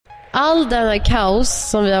all denna kaos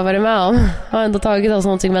som vi har varit med om har ändå tagit oss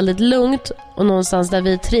någonting väldigt lugnt och någonstans där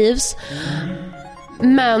vi trivs.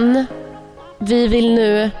 Men vi vill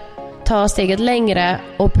nu ta steget längre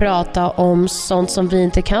och prata om sånt som vi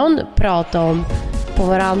inte kan prata om på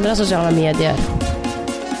våra andra sociala medier.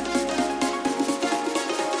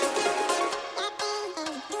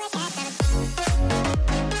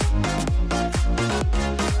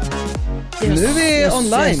 Nu är vi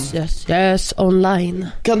online. Yes, online.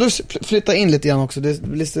 Kan du flytta in lite grann också? Det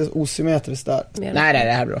blir lite osymmetriskt där. Nej, det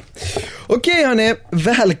här är bra. Okej hörni,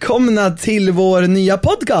 välkomna till vår nya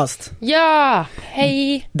podcast. Ja,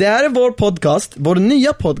 hej. Det här är vår podcast, vår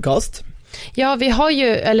nya podcast. Ja, vi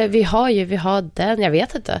har den, jag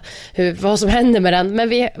vet inte vad som händer med den. Men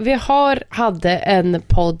vi hade en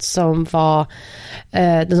podd som var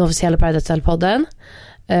den officiella Paradise Hotel-podden.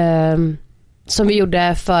 Som vi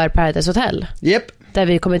gjorde för Paradise Hotel. Yep. Där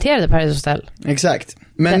vi kommenterade Paradise Hotel. Exakt.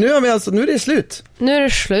 Men nu är det slut. Nu är det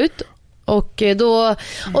slut. Och det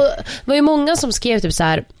var ju många som skrev typ så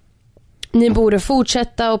här: ni borde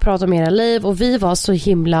fortsätta och prata om era liv. Och vi var så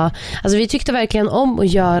himla, alltså vi tyckte verkligen om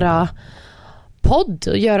att göra podd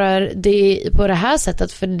och göra det på det här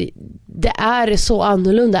sättet, för det är så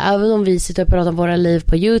annorlunda. Även om vi sitter och pratar om våra liv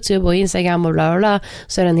på YouTube och Instagram och bla bla bla,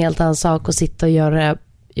 så är det en helt annan sak att sitta och göra det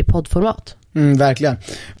i poddformat. Verkligen.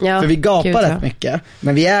 Ja, för vi gapar rätt mycket,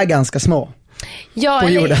 men vi är ganska små. Ja,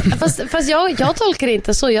 fast jag tolkar det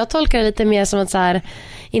inte så. Jag tolkar det lite mer som att så här,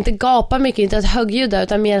 inte gapa mycket, inte att högljudda,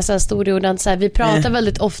 utan mer så här storordan, så här, vi pratar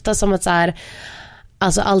väldigt ofta som att så här,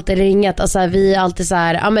 alltså allt är ringat, alltså vi är alltid så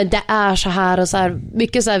här, ja men det är så här och så här,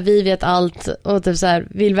 mycket så här, vi vet allt och typ så här,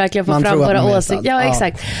 vill verkligen få fram våra åsikter. Ja,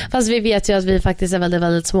 exakt. Fast vi vet ju att vi faktiskt är väldigt,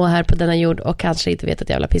 väldigt små här på denna jord och kanske inte vet att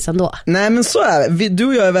jävla piss ändå. Nej, men så är det. Du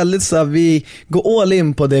och jag är väldigt så här, vi går all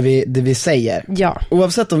in på det vi säger. Ja.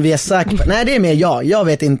 Oavsett om vi är säkra på. Nej, det är mer jag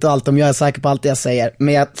vet inte allt om jag är säker på allt jag säger,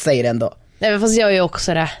 men jag säger det ändå. Nej, fast jag är ju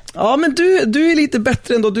också det. Ja, men du är lite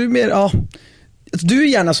bättre ändå. Du är mer, ja. Du är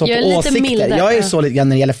gärna så på åsikter. Mildare. Jag är så lite grann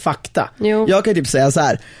när det gäller fakta. Jo. Jag kan typ säga så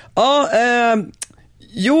här: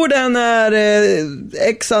 jorden är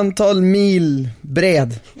x antal mil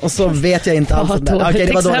bred. Och så vet jag inte allt om det. Okej,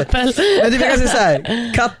 det var dåligt. Men du kan säga så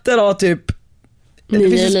här: katter har typ, det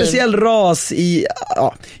finns en speciell ras i,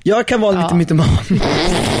 jag kan vara lite mytoman.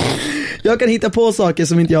 Jag kan hitta på saker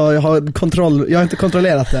som inte jag har kontroll. Jag har inte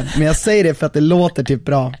kontrollerat det, men jag säger det för att det låter typ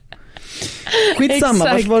bra. Skitsamma,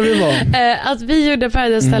 vart var det var? Att vi gjorde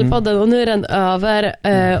Paradise Hotel-podden och nu är den över,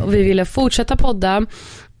 och vi ville fortsätta podda.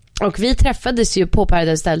 Och vi träffades ju på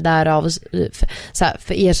Paradise Hotel, därav så här,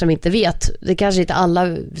 för er som inte vet, det kanske inte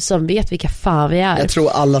alla som vet vilka fan vi är. Jag tror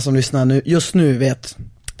alla som lyssnar nu, just nu vet.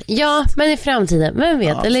 Ja, men i framtiden, vem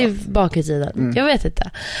vet, eller i baktiden, jag vet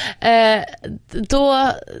inte.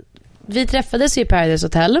 Då vi träffades ju i Paradise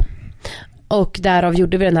Hotel. Och därav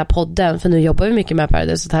gjorde vi den här podden, för nu jobbar vi mycket med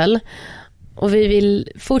Paradise Hotel. Och vi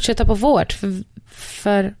vill fortsätta på vårt,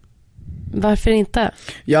 för varför inte?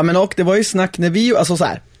 Ja, men och det var ju snack när vi, alltså så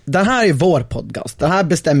här, den här är vår podcast. Den här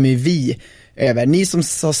bestämmer ju vi över. Ni som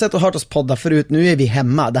har sett och hört oss podda förut, nu är vi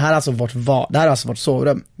hemma. Det här är alltså vårt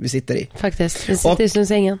sovrum vi sitter i. Faktiskt, vi sitter i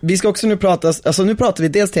sängen. Vi ska också nu pratar vi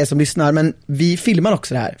dels till er som lyssnar, men vi filmar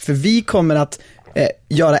också det här. För vi kommer att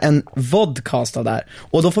göra en vodcast av det här.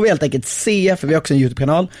 Och då får vi helt enkelt se, för vi har också en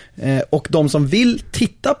YouTube-kanal, och de som vill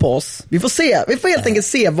titta på oss, vi får helt enkelt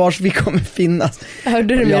se vars vi kommer finnas.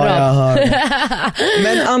 Hörde du mig då? Jag hör.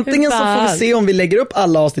 Men antingen så får vi se om vi lägger upp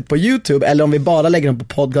alla avsnitt på YouTube eller om vi bara lägger dem på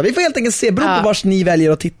podcast. Vi får helt enkelt se, beror på vars ni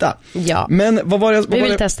väljer att titta. Ja. Men vi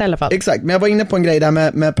vill testa i alla fall. Exakt, men jag var inne på en grej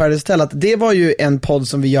där med Paradise Hotel, att det var ju en podd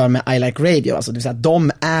som vi gör med I Like Radio, alltså det vill säga att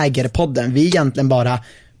de äger podden. Vi är egentligen bara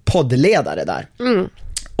poddledare där.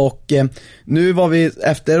 Och nu var vi,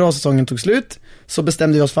 efter att säsongen tog slut, så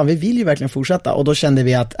bestämde vi oss, fan vi vill ju verkligen fortsätta. Och då kände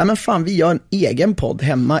vi att, men fan, vi gör en egen podd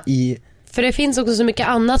hemma i... För det finns också så mycket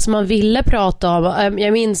annat som man ville prata om.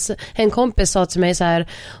 Jag minns en kompis sa till mig så här,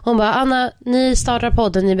 hon bara: Anna, ni startar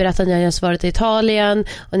podden, ni berättar att ni har just varit i Italien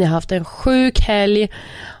och ni har haft en sjuk helg.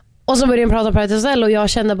 Och så började de prata om Paradise Hotel och jag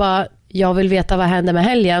kände bara, jag vill veta vad hände med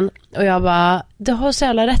helgen. Och jag bara, det har så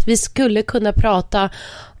jävla rätt, vi skulle kunna prata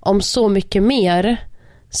om så mycket mer,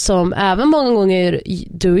 som även många gånger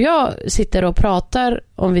du och jag sitter och pratar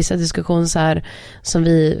om vissa diskussioner så här, som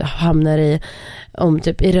vi hamnar i, om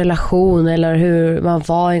typ i relation eller hur man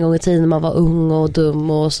var en gång i tiden när man var ung och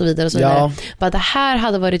dum och så vidare och så vidare. Bara det här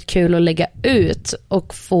hade varit kul att lägga ut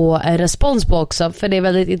och få en respons på också, för det är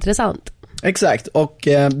väldigt intressant. Exakt, och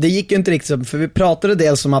det gick ju inte riktigt så, för vi pratade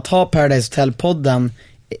dels om att ha Paradise Hotel-podden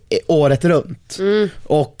året runt.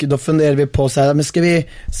 Och då funderade vi på så här, men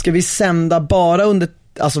ska vi sända bara under,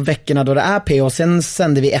 alltså veckorna då det är PO, och sen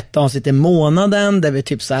sänder vi ett avsnitt i månaden där vi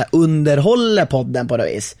typ så här underhåller podden på det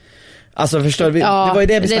vis. Alltså förstår vi, ja, det var ju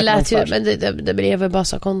det vi det lät ju, först. men det blev väl bara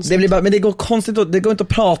så konstigt. Det blir bara, men det går konstigt, det går inte att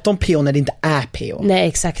prata om PO när det inte är PO. Nej,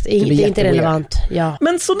 exakt, det är inte relevant. Ja.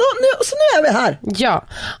 Men så nu är vi här. Ja,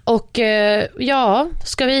 och ja,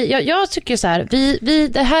 ska vi, jag tycker så här, vi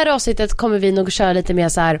det här avsnittet kommer vi nog köra lite mer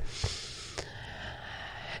så här.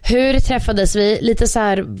 Hur träffades vi? Lite så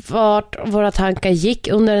här vart våra tankar gick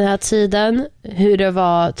under den här tiden, hur det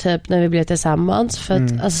var typ när vi blev tillsammans, för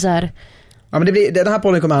att alltså så här. Ja, men den här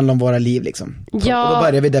podden kommer handla om våra liv liksom. Ja, och då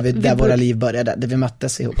börjar vi där våra liv började, där vi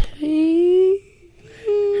möttes ihop.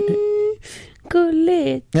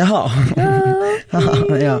 Gulligt. Jaha.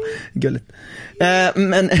 Ja, gulligt.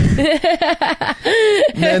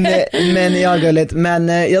 Men ja, gulligt. Men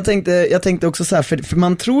jag tänkte också så här, för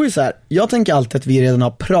man tror ju så här, jag tänker alltid att vi redan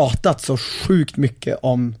har pratat så sjukt mycket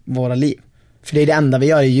om våra liv. För det är det enda vi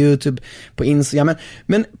gör i YouTube, på Instagram.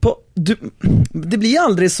 Men det blir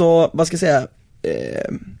aldrig så, vad ska jag säga,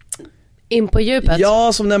 in på djupet.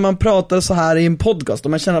 Ja, som när man pratar så här i en podcast,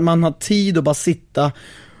 och man känner att man har tid att bara sitta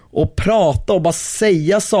och prata och bara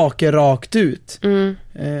säga saker rakt ut.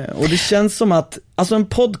 Och det känns som att, alltså en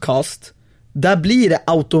podcast, där blir det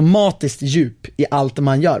automatiskt djup i allt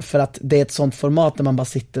man gör, för att det är ett sånt format där man bara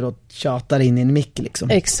sitter och tjatar in i en mick liksom.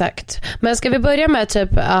 Exakt. Men ska vi börja med typ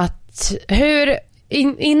att hur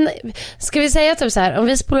ska vi säga typ så här, om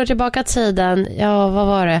vi spolar tillbaka tiden, ja, vad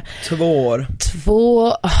var det? 2 år.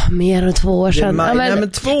 Mer än 2 år sedan. Nej,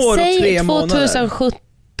 men 2 år och 3 månader. 2017.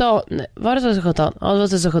 Var det 2017? Ja, det var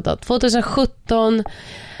 2017. 2017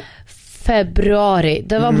 februari.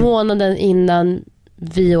 Det var månaden innan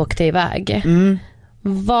vi åkte iväg.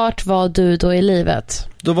 Vart var du då i livet?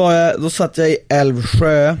 Då satt jag i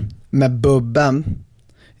Älvsjö med Bubben,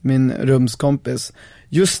 min rumskompis.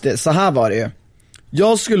 Just det, så här var det ju.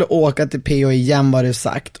 Jag skulle åka till PO igen, var det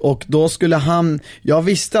sagt. Och då skulle jag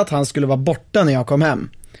visste att han skulle vara borta när jag kom hem.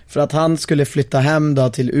 För att han skulle flytta hem då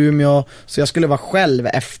till Umeå. Så jag skulle vara själv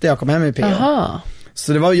efter jag kom hem i PO. Aha.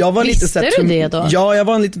 Så jag var visste lite så här, du det då? Ja, jag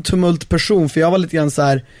var en liten tumultperson. För jag var lite grann så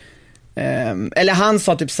här, eller han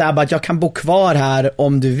sa typ så här, att jag kan bo kvar här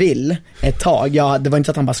om du vill ett tag. Det var inte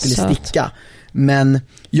så att han bara skulle sticka. Men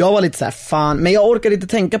jag var lite så här, fan. Men jag orkade inte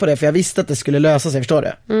tänka på det, för jag visste att det skulle lösa sig, förstår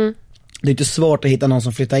du? Det är inte svårt att hitta någon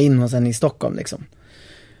som flyttar in hos en i Stockholm liksom.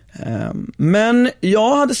 Men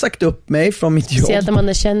jag hade sagt upp mig från mitt jobb. Se att man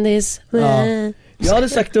är kändis. Ja. Jag hade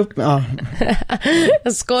sagt upp mig. Ja.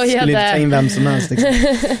 Jag skojade. Skulle inte ta in vem som helst liksom.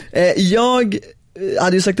 Jag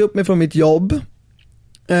hade ju sagt upp mig från mitt jobb.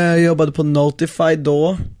 Jag jobbade på Notify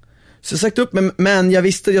då. Så jag sagt upp mig, men jag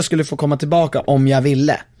visste att jag skulle få komma tillbaka om jag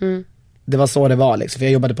ville. Det var så det var liksom, för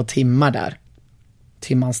jag jobbade på timmar där.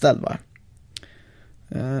 Timanställd var.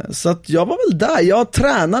 Så att jag var väl där. Jag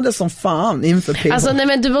tränade som fan inför PO. Alltså nej,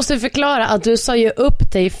 men du måste förklara att du sa ju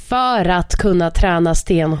upp dig för att kunna träna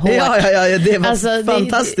stenhårt. Ja, det var alltså,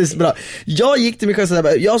 fantastiskt bra. Jag gick till mig själv och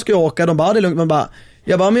sa, jag ska åka. De bara, det är lugnt.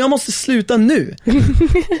 Jag bara, men jag måste sluta nu.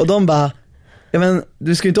 Och de bara, ja men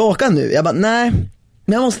du ska ju inte åka nu. Jag bara, nej,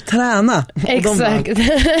 men jag måste träna. Exakt.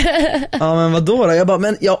 Ja, men vadå då? Jag bara,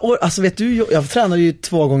 men alltså vet du, jag tränar ju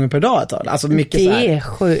 2 gånger per dag ett tag. Alltså mycket det så här. Det är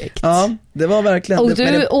sjukt. Ja, det var verkligen. Och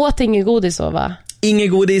du åt ingen godis så, va? Ingen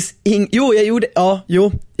godis.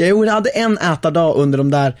 Jag hade en ätardag under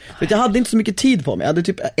de där. För jag hade inte så mycket tid på mig. Jag hade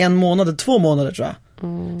typ 1 månad, 2 månader tror jag.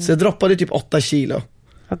 Så jag droppade typ 8 kilo.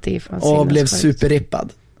 Ja, det är fan och blev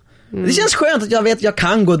superrippad. Det känns skönt att jag vet att jag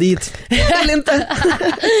kan gå dit. Jag vill inte.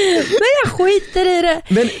 Men jag skiter i det.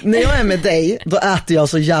 Men när jag är med dig, då äter jag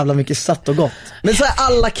så jävla mycket sött och gott. Men så är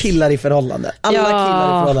alla killar i förhållande. Alla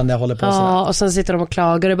killar i förhållande håller på så här. Ja, och sen sitter de och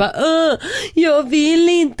klagar och bara, jag vill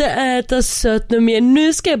inte äta sött något mer.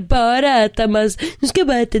 Nu ska jag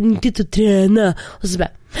bara äta nyttigt och träna. Och så bara,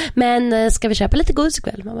 men ska vi köpa lite godis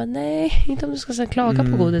ikväll? Man bara, nej, inte om du ska klaga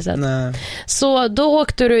på godiset. Nej. Så då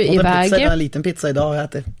åkte du iväg. En liten pizza idag och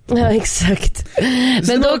äter. Ja, exakt.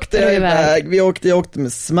 Men då åkte du iväg. Jag åkte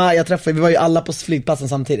med Smile. Vi var ju alla på flygplatsen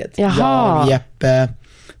samtidigt. Jaha. Jag, Jeppe,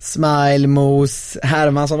 Smile, Mos,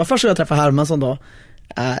 Hermansson. Var först jag träffade Hermansson då.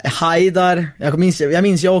 Haidar. Jag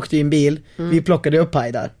minns jag åkte i en bil. Vi plockade upp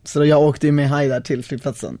Haidar. Så då jag åkte med Haidar till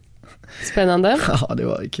flygplatsen. Spännande. Ja, det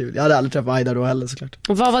var kul. Jag hade aldrig träffat Haidar då heller såklart.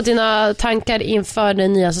 Vad var dina tankar inför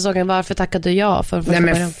den nya säsongen? Varför tackade du ja för första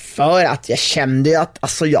början? För att jag kände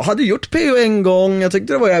att jag hade gjort PO en gång. Jag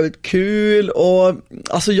tyckte det var jävligt kul. Och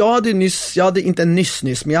alltså jag hade inte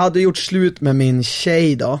nyss, men jag hade gjort slut med min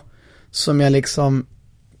tjej då. Som jag liksom...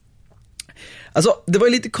 Alltså det var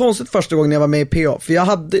lite konstigt första gången jag var med i PO.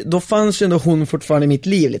 För då fanns ju ändå hon fortfarande i mitt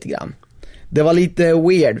liv lite grann. Det var lite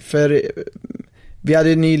weird för Vi hade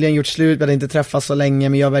ju nyligen gjort slut, vi hade inte träffats så länge,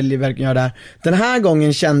 men jag väljer verkligen göra det här. Den här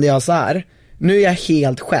gången kände jag så här: nu är jag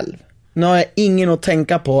helt själv. Nu har jag ingen att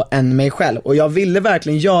tänka på än mig själv. Och jag ville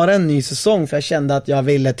verkligen göra en ny säsong, för jag kände att jag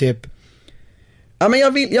ville typ, ja men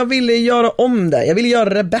jag ville göra om det. Jag ville göra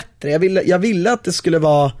det bättre. Jag ville att det skulle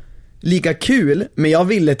vara lika kul, men jag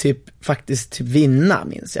ville typ faktiskt vinna,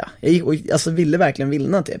 minns jag. Jag ville verkligen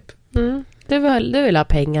vinna typ. Du vill ha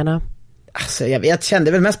pengarna. Alltså jag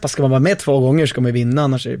kände väl mest, ska man vara med 2 gånger ska man vinna,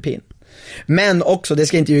 annars är det pin. Men också, det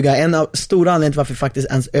ska jag inte ljuga, en av stora anledningar till varför vi faktiskt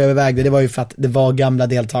ens övervägde, det var ju för att det var gamla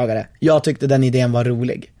deltagare. Jag tyckte den idén var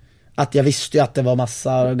rolig. Att jag visste ju att det var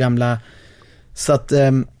massa gamla. Så att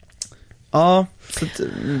ja, så att,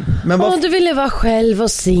 men du ville vara själv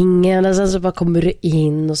och singel, och sen så bara kommer du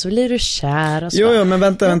in och så blir du kär och så. Jo, men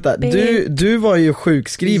vänta. Du var ju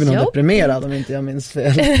sjukskriven och deprimerad, om inte jag minns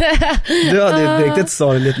fel. Du hade ju ett riktigt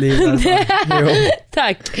sorgligt liv alltså.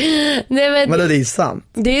 Tack. Men det är sant.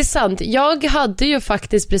 Det är sant. Jag hade ju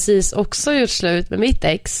faktiskt precis också gjort slut med mitt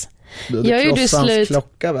ex. Jag gjorde slut.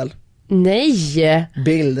 Klocka väl? Nej.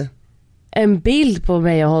 Bild. En bild på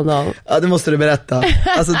mig och honom. Ja, det måste du berätta.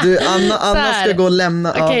 Alltså Anna ska gå och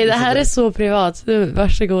lämna. Okej, det här är så privat.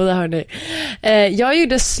 Varsågoda hörni. Jag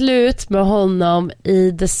gjorde slut med honom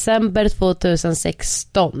i december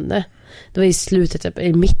 2016. Det var i slutet, typ,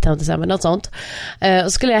 i mitten av december, något sånt.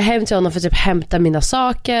 Och skulle jag hem till honom för typ hämta mina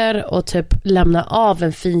saker och typ lämna av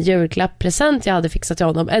en fin julklapppresent jag hade fixat till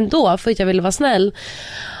honom ändå, för att jag ville vara snäll.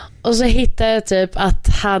 Och så hittade jag typ att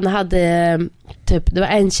han hade typ, det var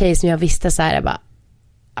en tjej som jag visste så här, jag bara,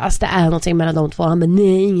 alltså det är någonting mellan de två. Han bara,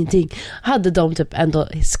 nej, ingenting. Hade de typ ändå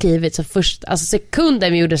skrivit. Så först, alltså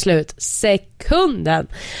sekunden vi gjorde slut, sekunden.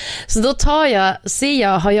 Så då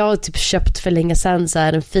har jag typ köpt för länge sedan så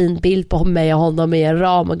här en fin bild på mig och honom med en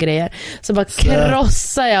ram och grejer. Så bara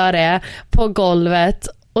krossar jag det på golvet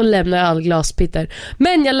och lämnade all glaspitter.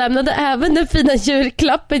 Men jag lämnade även den fina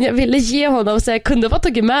julklappen jag ville ge honom, så jag kunde bara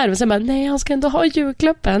tagit med den. Så jag bara, nej, han ska ändå ha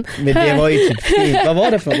julklappen. Men det var ju typ fint. Vad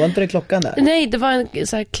var det för? Var inte det klockan där? Nej, det var en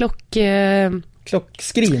så här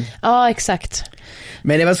klockskrin. Ja, exakt.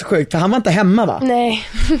 Men det var så sjukt, för han var inte hemma, va? Nej.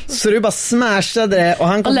 Så du bara smashade det och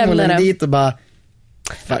han kom förmodligen dit och bara,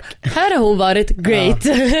 fuck. Här har hon varit great.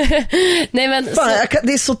 Ja. Nej, men fan,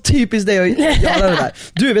 det är så typiskt det att göra det där.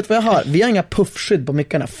 Du, vet vad jag har? Vi har inga puffskydd på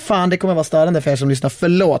mickarna. Fan, det kommer vara störande för er som lyssnar.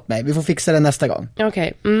 Förlåt mig, vi får fixa det nästa gång.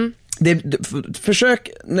 Okej. Försök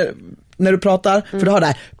när du pratar, för du har det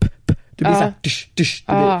här det blir så här,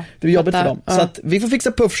 det blir jobbigt för dem. Så att vi får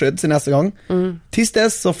fixa puffskydd till nästa gång. Tills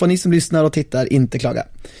dess så får ni som lyssnar och tittar inte klaga.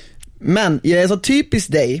 Men jag är så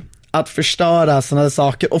typiskt dig att förstöra såna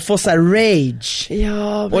saker och få så här rage.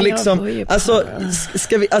 Ja, men och liksom, alltså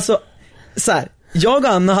ska vi, alltså så här, jag och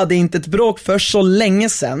Anna hade inte ett bråk för så länge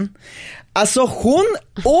sedan. Alltså hon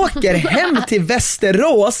åker hem till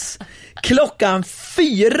Västerås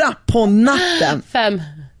 4:00 på natten. 5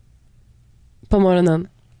 på morgonen.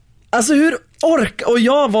 Alltså hur och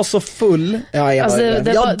jag var så full. Ja, jag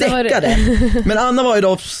däckade. Men Anna var ju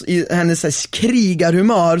då i hennes här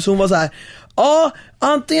krigarhumör, så hon var så här: ja,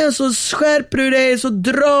 antingen så skärper du dig så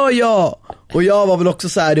drar jag. Och jag var väl också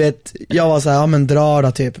så här, du vet, jag var så här, ja men dra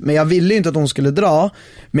då typ. Men jag ville ju inte att hon skulle dra.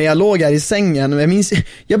 Men jag låg här i sängen och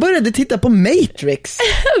jag började titta på Matrix.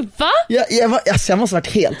 Va? Jag måste ha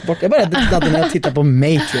varit helt borta. Jag började titta på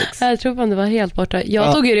Matrix. Jag tror fan det var helt borta.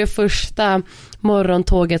 Jag tog ju det första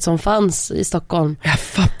morgontåget som fanns i Stockholm. Jag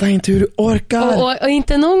fattar inte hur du orkar. Och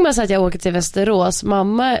inte nog med så att jag åker till Västerås.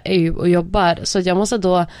 Mamma är ju och jobbar, så jag måste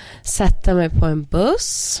då sätta mig på en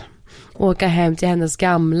buss, åka hem till hennes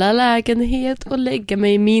gamla lägenhet och lägga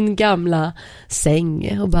mig i min gamla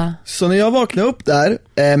säng och bara. Så när jag vaknade upp där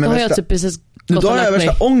då har jag typ precis då har jag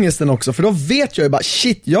värsta ångesten också, för då vet jag ju bara,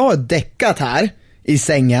 shit, jag har däckat här i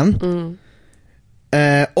sängen.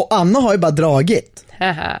 Och Anna har ju bara dragit.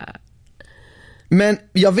 Men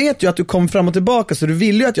jag vet ju att du kom fram och tillbaka, så du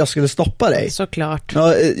ville ju att jag skulle stoppa dig. Såklart.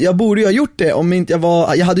 Ja, jag borde ju ha gjort det om inte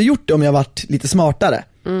jag hade gjort det om jag varit lite smartare.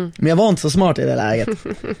 Men jag var inte så smart i det läget.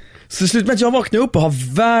 Så slut med att jag vaknade upp och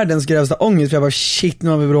har världens grövsta ångest, för jag bara, shit, nu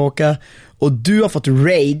har vi bråkat. Och du har fått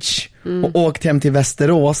rage och åkt hem till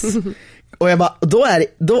Västerås. Och jag bara, då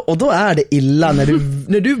är det illa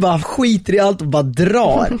när du bara skiter i allt och bara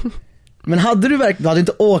drar. Men du hade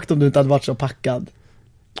inte åkt om du inte hade varit så packad.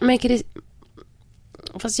 Men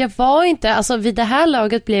fast jag var inte, alltså vid det här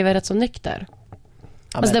laget blev jag rätt så nykter.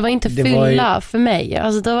 Alltså det var inte fylla för mig.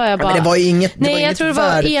 Alltså då var jag bara. Men det var inget. Nej, jag tror det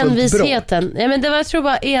var envisheten. Ja, men det var, jag tror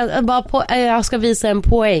bara jag ska visa en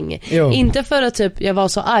poäng. Jo. Inte för att typ jag var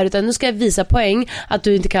så arg, utan nu ska jag visa poäng att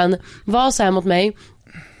du inte kan vara så här mot mig.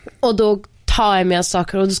 Och då ta er med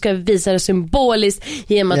saker och du ska visa det symboliskt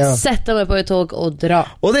genom att sätta mig på ett tåg och dra.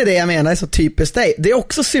 Och det är det jag menar är så typiskt dig. Det är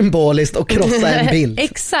också symboliskt att krossa en bild.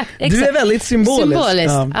 Exakt. Du är väldigt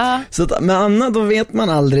symbolisk. Ja. Så att, med Anna då vet man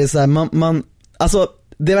aldrig så här, man alltså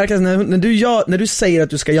det verkar när du säger att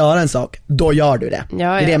du ska göra en sak, då gör du det. Ja. Det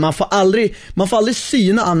är det, man får aldrig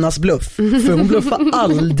syna Annas bluff, för hon bluffar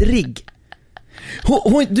aldrig.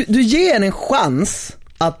 Du ger henne en chans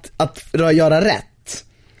att göra rätt.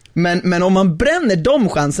 Men om man bränner de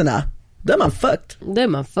chanserna, då är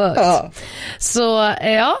man fucked. Ja. Så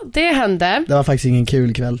ja, det hände. Det var faktiskt ingen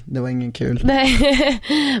kul kväll. Det var ingen kul. Nej,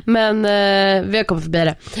 men vi har kommit förbi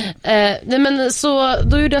det. Nej, men så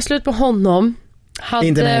då gjorde jag slut på honom.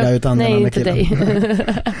 Inte mig där, utan den andra killen.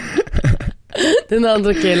 Den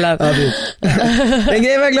andra killen. Ja, en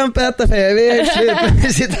grej jag glömt berätta för er. Vi har gjort slut, men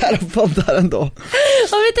vi sitter här och poddar ändå. Och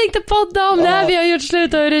vi tänkte podda om när vi har gjort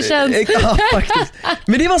slut och hur det känns. Ja, faktiskt.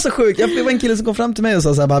 Men det var så sjukt. Det var en kille som kom fram till mig och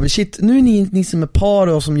sa så här, bara, shit, nu är ni som är par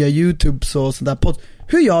och som gör YouTube och sådär podd.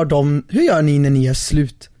 Hur gör ni när ni gör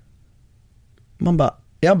slut?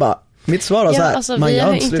 Mitt svar var så här, alltså, man vi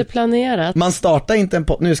har inte planerat. Man startar inte en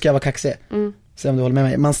podd, nu ska jag vara kaxig. Se om du håller med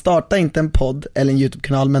mig. Man startar inte en podd eller en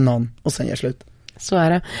YouTube-kanal med någon och sen gör slut. Så är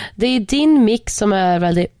det. Det är din mix som är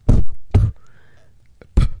väldigt...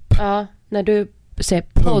 Ja, när du säger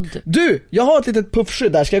podd. Du, jag har ett litet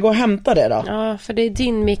puffskydd där. Ska jag gå och hämta det då? Ja, för det är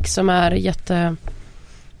din mix som är jätte...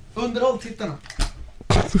 Underhåll tittarna.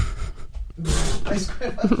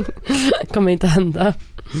 Kommer inte hända.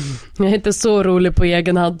 Jag är inte så rolig på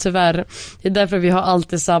egen hand, tyvärr. Det är därför vi har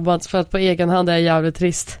alltid sabbat. För att på egen hand är jag jävligt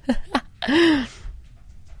trist.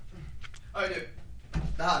 Oj, du.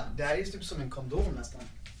 Det här är typ som en kondom nästan.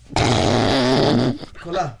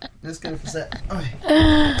 Kolla, nu ska ni få se. Oj.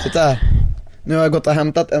 Titta här. Nu har jag gått och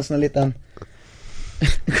hämtat en sån här liten...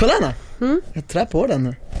 Kolla Anna. Jag trär på den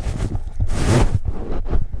nu.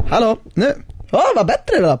 Hallå, nu. Vad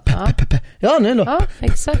bättre då. Ja, nu då. Ja,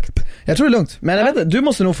 exakt. Jag tror det är lugnt. Men jag vet inte, du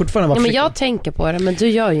måste nog fortfarande vara men jag tänker på det, men du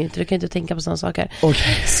gör ju inte. Du kan inte tänka på sådana saker.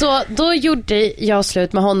 Okay. Så då gjorde jag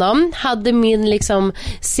slut med honom. Hade min liksom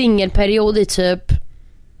singelperiod i typ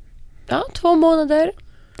 2 månader.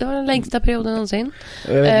 Det var den längsta perioden någonsin.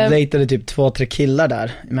 Jag dejtade typ 2-3 killar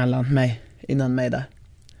där innan mig där.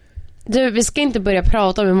 Du, vi ska inte börja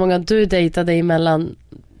prata om hur många du dejtade emellan.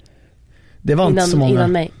 Det var inte så många.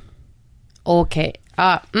 Innan mig. Okej.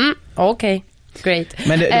 Okej. Great.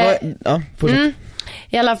 Men det var, fortsätt.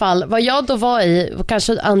 I alla fall, vad jag då var i, och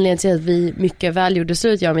kanske anledningen till att vi mycket väl gjorde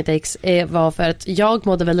slut, jag och mitt ex, var för att jag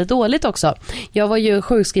mådde väldigt dåligt också. Jag var ju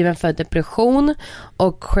sjukskriven för depression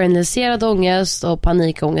och generaliserad ångest och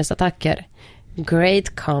panikångestattacker.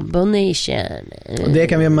 Great combination.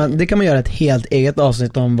 Det kan man göra ett helt eget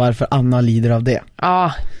avsnitt om varför Anna lider av det.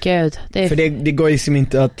 Gud. För det går ju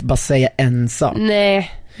inte att bara säga en sak.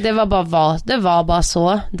 Nej. Det var bara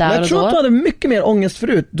så där. Men jag tror att du hade mycket mer ångest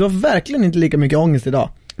förut. Du har verkligen inte lika mycket ångest idag.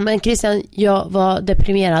 Men Christian, jag var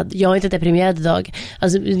deprimerad. Jag är inte deprimerad idag.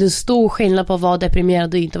 Alltså det är en stor skillnad på att vara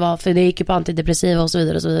deprimerad och inte vara. För det gick ju på antidepressiva och så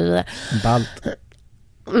vidare och så vidare. Ballt.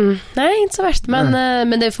 Nej, inte så värst.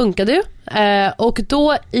 Men det funkade ju. Och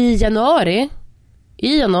då i januari,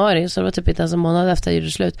 så det var typ inte ens en månad efter jag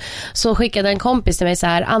gjorde slut, så skickade en kompis till mig så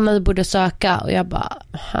här: Anna, du borde söka. Och jag bara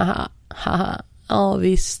haha. Ja,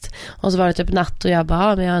 visst. Och så var det typ natt och jag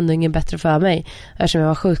bara, men jag hade ingen bättre för mig. Eftersom jag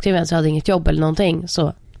var sjukskriven så hade jag inget jobb eller någonting.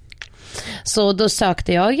 Så då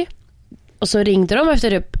sökte jag. Och så ringde de efter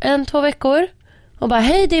typ 1-2 veckor. Och bara,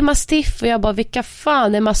 hej, det är Mastiff. Och jag bara, vilka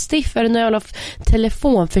fan är Mastiff? Är det någon jävla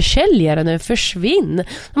telefonförsäljare nu? Försvinn.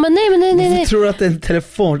 Och bara, nej. Jag tror att det är en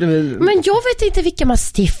telefon. Men jag vet inte vilka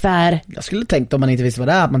Mastiff är. Jag skulle tänkt om man inte visste vad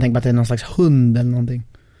det är. Att man tänker att det är någon slags hund eller någonting.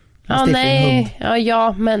 Mastiff, nej.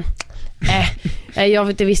 Men... jag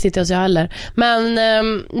visste inte ens jag heller. Men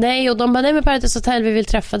nej, och de bara, nej men Paradise Hotel, vi vill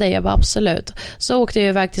träffa dig. Jag bara, absolut. Så åkte jag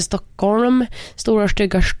iväg till Stockholm, stora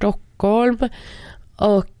stygga Stockholm,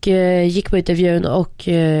 och gick på intervjun och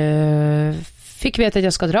fick veta att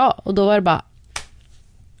jag ska dra. Och då var det bara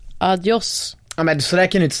adios. Ja, men så där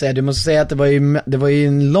kan du inte säga. Du måste säga att det var ju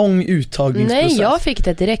en lång uttagningsprocess. Nej, jag fick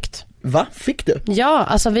det direkt. Va? Fick du? Ja,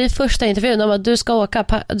 alltså vid första intervjun de bara, du ska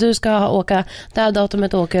åka det här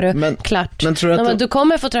datumet åker du, klart. Men tror du du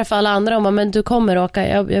kommer få träffa alla andra, men du kommer åka.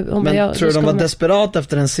 Tror du de var desperat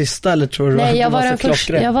efter den sista, eller tror du? Nej, jag var den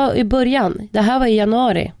första. Jag var i början. Det här var i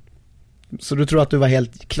januari. Så du tror att du var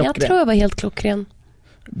helt klockren? Jag tror jag var helt klockren.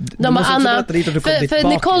 De bara, Anna, för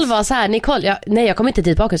Nicole var så här, nej, jag kom inte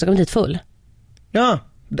dit bakis, jag kom dit full. Ja,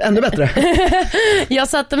 ännu bättre. Jag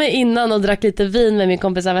satte mig innan och drack lite vin med min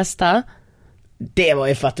kompis Avesta. Det var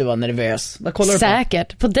ju för att du var nervös. Vad kollar du på?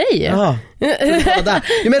 Säkert, på dig. Ja.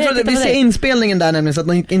 Men jag tror att vi ser inspelningen där nämligen, så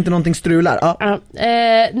att inte någonting strular. Ja.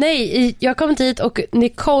 Nej, jag kom dit och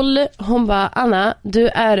Nicole, hon bara, Anna, du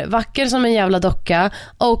är vacker som en jävla docka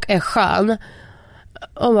och är skön.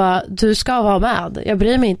 Och bara, du ska vara med. Jag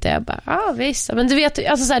bryr mig inte. Jag bara, visst. Men du vet,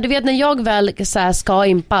 alltså så här, du vet när jag väl så här, ska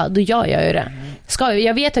impa, då gör jag ju det.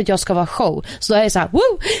 Jag vet att jag ska vara show. Så då är det så här,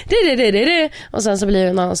 woo, och sen så blir det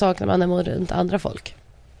en annan sak när man är mot runt andra folk.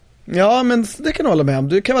 Ja, men det kan jag hålla med om.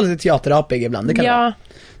 Du kan vara lite teaterapig ibland. Det kan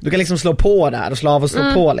du kan liksom slå på det här och slå av och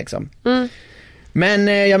slå på liksom. Men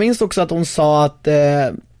jag minns också att hon sa att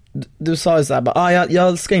du sa ju såhär,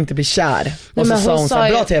 jag ska inte bli kär. Och så sa hon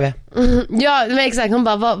såhär, bra tv. Ja, men exakt. Hon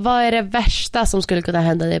bara, vad är det värsta som skulle kunna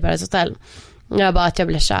hända dig på Paradise Hotel? Jag bara, att jag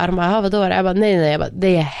blir kär. Hon bara, vadå? Jag bara, nej. Jag bara,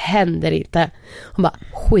 det händer inte. Hon bara,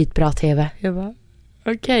 skitbra tv. Jag bara,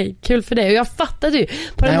 okej, kul för det. Och jag fattade ju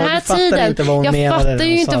på den här tiden, jag fattade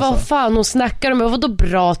ju inte vad fan hon snackar om. Vad då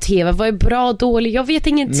bra tv? Vad är bra, dålig? Jag vet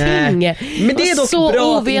ingenting. Nej. Men det är dock så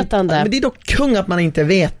bra ovetande. Men det är dock kung att man inte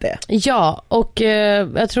vet det. Ja, och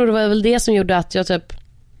jag tror det var väl det som gjorde att jag typ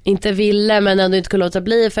inte ville, men ändå inte kunde låta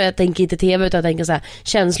bli, för jag tänker inte tv utan jag tänker så här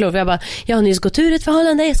känslor, för jag bara, jag har nyss gått ur ett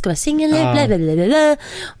förhållande, jag ska vara singel,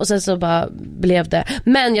 och sen så bara blev det.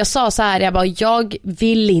 Men jag sa så här, jag bara, jag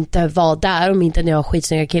vill inte vara där om inte när jag har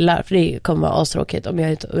skitsnygga killar, för det kommer vara astråkigt om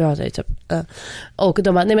jag är typ och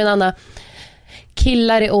de bara, nej men Anna,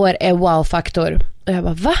 killar i år är wow-faktor. Och jag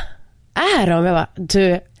bara, va? Är de? Jag bara,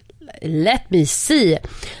 du, let me see.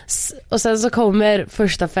 Och sen så kommer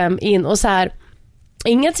första 5 in och så här,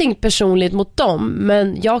 ingenting personligt mot dem,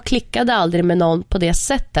 men jag klickade aldrig med någon på det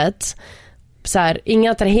sättet. Så här,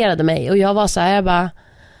 ingen attraherade mig. Och jag var så här, jag bara,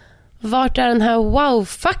 vart är den här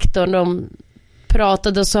wow-faktorn de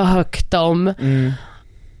pratade så högt om?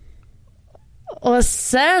 Och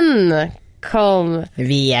sen kom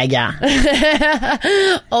Vega.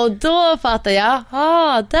 och då fattade jag,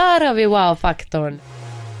 där har vi wow-faktorn.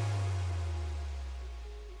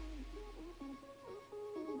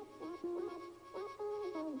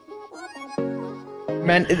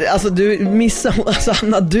 Men alltså du missar, alltså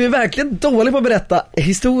Anna, du är verkligen dålig på att berätta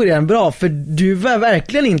historien bra, för du var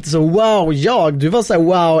verkligen inte så du var så här,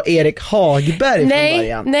 wow Erik Hagberg från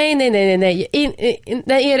början. Nej.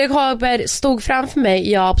 När Erik Hagberg stod framför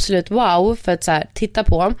mig, ja absolut wow, för att så här, titta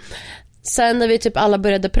på. Sen när vi typ alla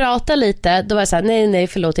började prata lite, då var jag så här, nej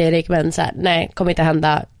förlåt Erik, men så här, nej, kommer inte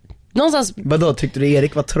hända. Någonstans... Vadå, tyckte du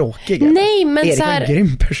Erik var tråkig? Nej, men Erik så här... är en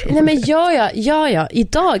grym person. Nej, men ja.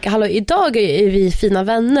 Idag är vi fina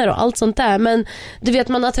vänner och allt sånt där. Men du vet,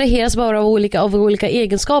 man attraheras bara av olika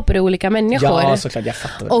egenskaper och olika människor. Ja, såklart, jag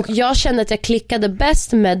fattar. Och jag kände att jag klickade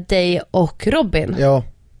bäst med dig och Robin. Ja.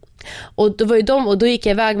 Och då var ju och då gick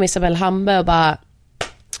jag iväg med Isabel Hambe och bara,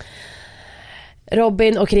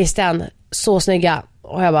 Robin och Christian, så snygga.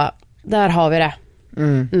 Och jag bara, där har vi det.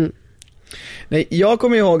 Nej, jag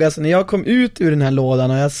kommer ihåg alltså, när jag kom ut ur den här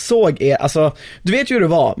lådan och jag såg er, alltså, du vet ju hur det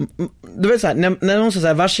var. Du vet så här, när någon sa så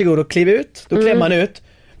här, varsågod och kliv ut, då klev man ut.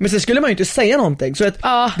 Men sen skulle man ju inte säga någonting. Så att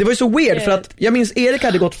det var ju så weird, för att jag minns Erik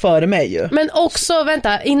hade gått före mig ju. Men också,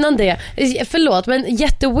 vänta, innan det, förlåt, men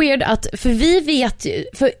jätteweird att, för vi vet ju,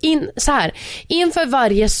 så här, inför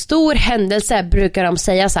varje stor händelse brukar de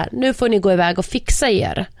säga så här, nu får ni gå iväg och fixa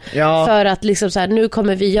er. Ja. För att liksom så här, nu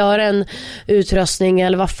kommer vi göra en utrustning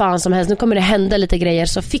eller vad fan som helst, nu kommer det hända lite grejer,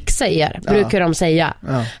 så fixa er, brukar de säga.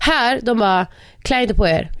 Ja. Här, de bara, klä inte på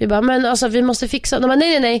er. Vi bara, men alltså vi måste fixa. De bara,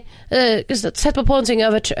 nej. Sätt på någonting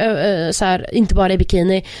över så här, inte bara i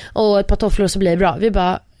bikini och ett par tofflor så blir det bra. Vi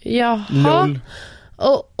bara, jaha.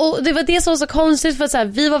 Och det var det som var så konstigt, för att så här,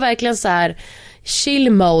 vi var verkligen så här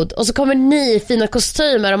chill mode, och så kommer ni i fina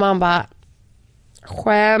kostymer och man bara,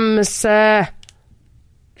 skäms.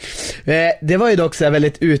 Det var ju dock så här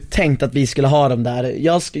väldigt uttänkt att vi skulle ha dem där.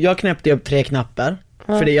 Jag knäppte upp 3 knappar,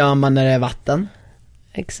 för det gör man när det är vatten.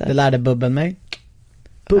 Exakt. Det lärde Bubben mig.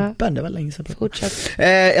 Det var länge sedan. Fortsätt.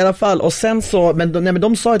 I alla fall, och sen så, men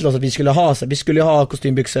de sa till oss att vi skulle ha så, vi skulle ha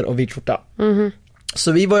kostymbyxor och vit skjorta.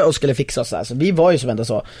 Så vi var ju och skulle fixa oss här, så vi var ju så vänta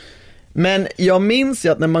så. Men jag minns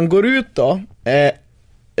ju att när man går ut då,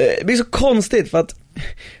 det blir så konstigt, för att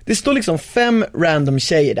det står liksom 5 random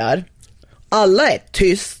tjejer där. Alla är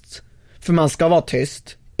tyst, för man ska vara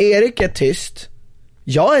tyst. Erik är tyst.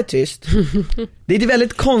 Jag är tyst. Det är ett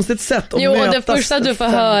väldigt konstigt sätt att mötas. Det första du får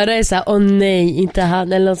höra är såhär, nej, inte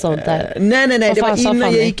han, eller något sånt där. Nej, det var innan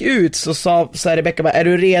jag gick ut, så sa Rebecca bara, är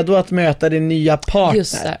du redo att möta din nya partner?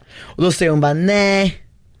 Just det. Och då säger hon bara, nej.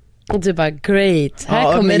 Och du bara, great, här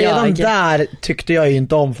kommer men jag. redan där tyckte jag ju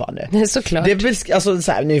inte om fan det. Nej, såklart. Det är alltså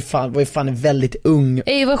så här, nu var ju fan väldigt ung.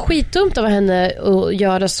 Det var skitdumt av henne att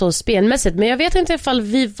göra så spelmässigt. Men jag vet inte ifall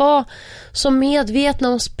vi var så medvetna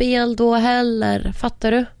om spel då heller.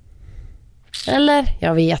 Fattar du? Eller?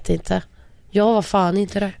 Jag vet inte. Jag var fan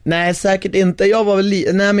inte det. Nej, säkert inte. Jag var väl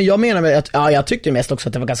nej, men jag menar väl att jag tyckte mest också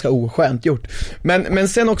att det var ganska oskönt gjort. Men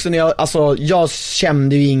sen också när jag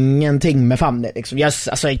kände ju ingenting med Fanny liksom. Jag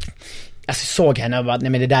såg henne och bara, nej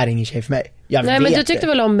men det där är ingen tjej för mig. Nej, men du tyckte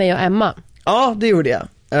väl om mig och Emma? Ja, det gjorde jag.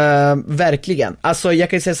 Verkligen. Alltså jag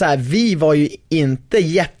kan ju säga så här, vi var ju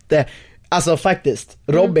inte alltså faktiskt,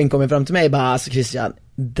 Robin kom fram till mig och bara, alltså Christian,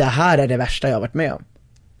 det här är det värsta jag har varit med om.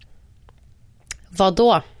 Vad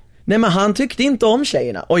då? Nej, men han tyckte inte om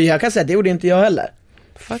tjejerna. Och jag kan säga att det gjorde inte jag heller.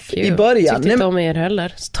 Fuck you. I början. Tyckte inte om er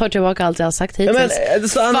heller. Tar tillbaka allt jag har sagt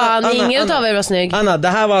hittills. Anna, ingen av er var snygg. Anna, det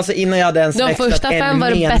här var alltså innan jag hade ens de första 5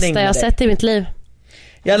 var det bästa jag sett i mitt liv.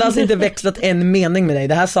 Jag hade alltså inte växlat en mening med dig.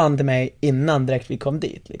 Det här sa han till mig innan direkt vi kom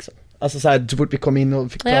dit liksom. Alltså så här, så fort vi kom in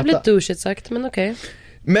och fick prata. Jag blev douchigt sagt, men okej.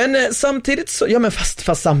 Men samtidigt så, ja men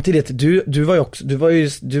fast samtidigt du var ju också,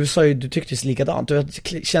 du sa ju, du tyckte ju likadant. Du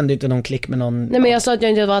kände ju inte någon klick med någon. Nej, men jag sa att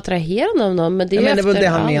jag inte var attraherad av någon, men det är men det var det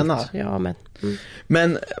han allt. menar. Ja, men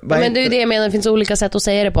Men det är ju det jag menar, det finns olika sätt att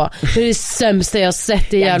säga det på. Det är det sämsta jag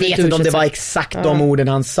sett i jävligt. Jag vet inte om det var exakt de orden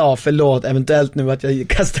han sa. Förlåt, eventuellt nu att jag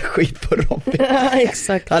kastar skit på Robin.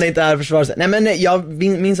 Exakt. Han är inte här försvaret. Nej, men jag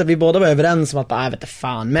minns att vi båda var överens om att jag vet inte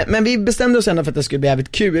fan. Men vi bestämde oss ändå för att det skulle bli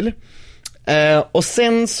jävligt kul. Och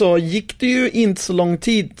sen så gick det ju inte så lång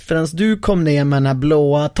tid förrän du kom ner med den här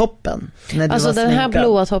blåa toppen. Alltså den här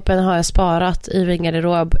blåa toppen har jag sparat i min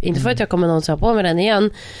garderob. Inte för att jag kommer någonsin ha på mig den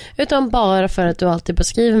igen, utan bara för att du alltid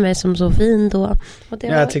beskriver mig som så fin då. Och det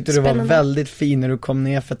jag tyckte du var väldigt fin när du kom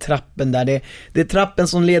ner för trappen där. Det är trappen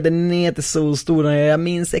som leder ner till solstolen. Jag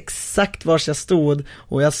minns exakt var jag stod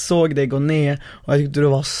och jag såg dig gå ner och jag tyckte du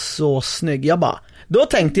var så snygg. Då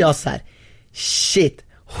tänkte jag så här: shit,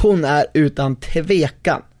 hon är utan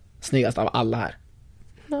tvekan snyggast av alla här.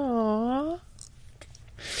 Ja.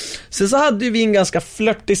 Så hade vi en ganska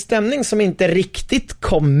flörtig stämning som inte riktigt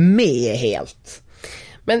kom med helt.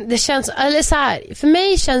 Men det känns, eller så här, för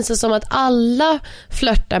mig känns det som att alla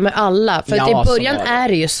flörtar med alla. För att i början är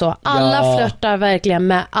det ju så. Alla flörtar verkligen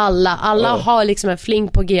med alla. Alla har liksom en fling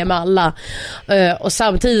på G med alla. Och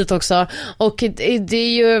samtidigt också. Och det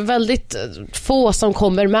är ju väldigt få som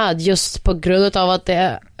kommer med just på grund av att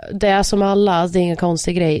det är som alla, alltså det är ingen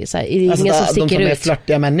konstig grej så här, det är alltså ingen som sticker ut. De som är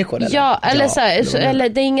flörtiga människor eller? Ja, eller så här, eller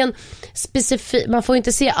det är ingen specifik, man får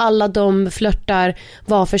inte se alla de flörtar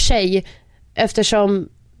var för sig, eftersom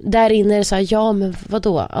där inne är det så här, ja men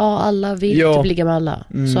vadå? Ja, alla vill typ ligga med alla.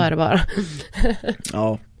 Så är det bara.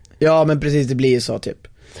 Ja, men precis, det blir ju så typ.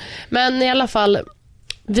 Men i alla fall,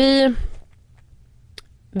 det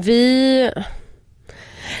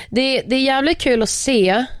är jävligt kul att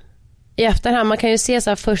se i efterhand. Man kan ju se så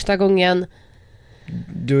här första gången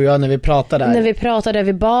du och jag när vi pratade där. När vi pratade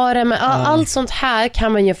vid baren. Men allt sånt här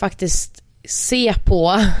kan man ju faktiskt se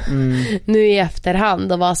på nu i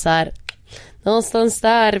efterhand och vara så här, någonstans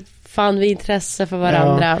där fann vi intresse för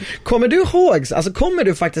varandra. Ja. Kommer du ihåg, alltså kommer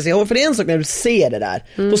du faktiskt ihåg, för det är en sak när du ser det där,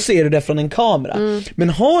 då ser du det från en kamera. Men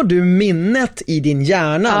har du minnet i din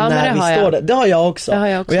hjärna när vi står där? Det har jag också.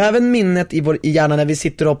 Och jag har även minnet i vår hjärna när vi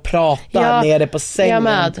sitter och pratar nere på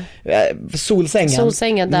sängen.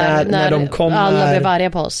 Solsängen när de kommer. Alla blev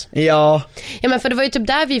arga på oss. Ja, men för det var ju typ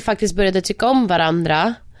där vi faktiskt började tycka om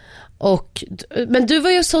varandra. Men du var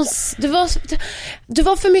ju du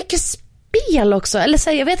var för mycket spel också, eller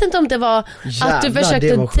så, jag vet inte om det var att du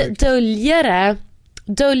försökte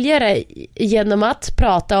dölja det genom att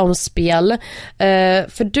prata om spel,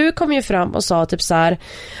 för du kom ju fram och sa typ så här: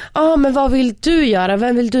 men vad vill du göra,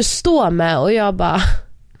 vem vill du stå med? Och jag bara,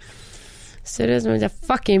 ser det ut som att jag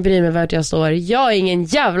fucking bryr mig vart jag står. Jag har ingen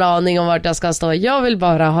jävla aning om vart jag ska stå. Jag vill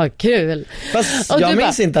bara ha kul. Fast jag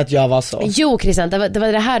minns inte att jag var så. Jo, Christian, det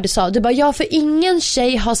var det här du sa. Du bara, för ingen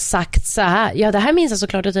tjej har sagt så här. Ja, det här minns jag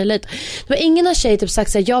såklart och tydligt. Det var ingen av tjej typ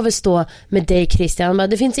sagt så här: jag vill stå med dig, Christian. Men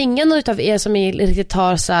det finns ingen utav er som riktigt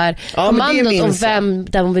tar så här kommandot om vem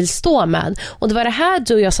de vill stå med. Och det var det här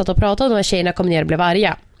du och jag satt och pratade om när tjejerna kom ner och blev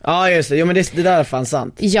arga. Ja, just det. Jo, men det där är fan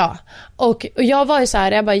sant. Ja. Och jag var ju så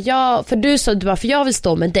här, jag bara, för du sa, för jag vill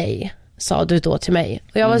stå med dig, sa du då till mig.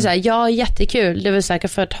 Och jag var så här, ja, jättekul. Det är väl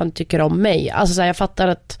säkert för att han tycker om mig. Alltså så här, jag fattar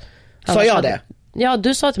att... Sa jag det? Ja,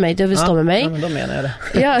 du sa till mig, du vill stå med mig. Ja, men då menar jag det.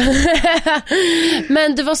 Ja.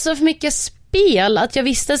 Men det var så mycket spel att jag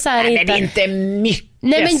visste så här. Nej, inte. Det är inte mycket.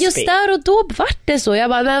 Nej, men just där och då vart det så. Jag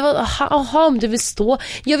bara, men aha, om du vill stå.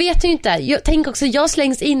 Jag vet ju inte. Jag tänker också, jag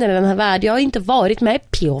slängs in i den här världen. Jag har inte varit med i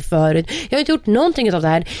PH förut. Jag har inte gjort någonting av det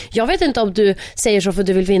här. Jag vet inte om du säger så för att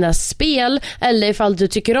du vill vinna spel, eller ifall du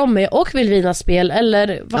tycker om mig och vill vinna spel,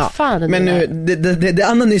 eller vad fan är det. Men nu, det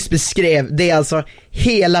Anna nyss beskrev, det är alltså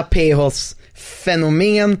hela PHs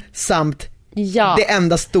fenomen samt det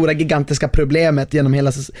enda stora gigantiska problemet genom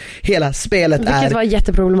hela spelet. Vilket var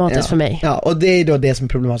jätteproblematiskt för mig. Ja, och det är då det som är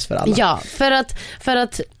problematiskt för alla. Ja, för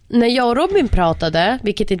att när jag och Robin pratade,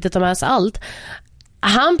 vilket inte tar med sig allt,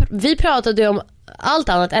 vi pratade om allt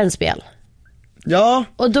annat än spel. Ja,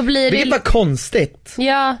 och då blir det var konstigt.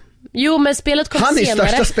 Ja, jo, men spelet kom senare. Han är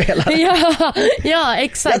största spelare. ja,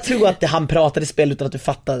 exakt. Jag tror att han pratade spel utan att du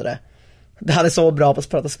fattade det. Det hade så bra på att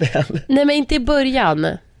prata spel. Nej, men inte i början.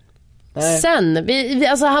 Nej. Sen,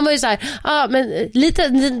 alltså han var ju så här, men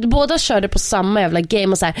lite, båda körde på samma jävla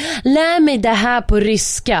game och så här, lär mig det här på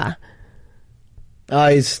ryska.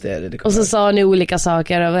 Ja, just det och så sa ni olika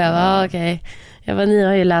saker och jag bara, okej. Jag bara, ni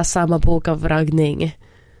har ju läst samma bok av raggning.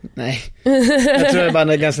 Nej, jag tror det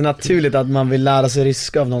bara är ganska naturligt att man vill lära sig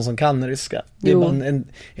ryska av någon som kan ryska. Det är bara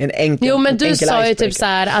en enkel. Jo, men du sa ju typ så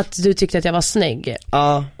här att du tyckte att jag var snygg.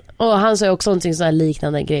 Ja. Och han sa ju också någonting så här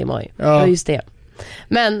liknande grej, Moj. Ja, just det.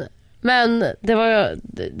 Men det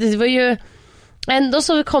var ju ändå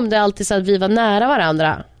så kom det alltid så att vi var nära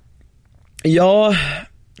varandra. Ja,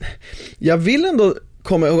 jag vill ändå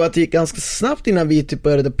komma ihåg att det gick ganska snabbt innan vi typ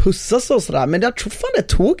började pussas och sådär. Men jag tror fan det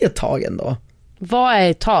tog ett tag ändå. Vad är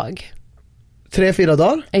ett tag? 3-4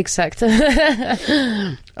 dagar. Exakt. Men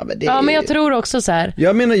men jag tror också så här.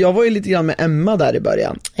 Jag menar, jag var ju lite grann med Emma där i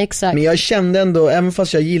början. Exakt. Men jag kände ändå, även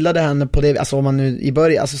fast jag gillade henne på det, alltså om man nu i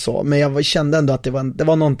början, alltså så, men jag kände ändå att det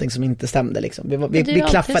var någonting som inte stämde liksom. Vi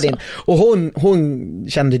klaffade in. Och hon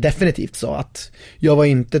kände definitivt så att jag var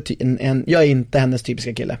inte jag är inte hennes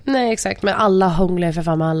typiska kille. Nej, exakt, men alla hånglar för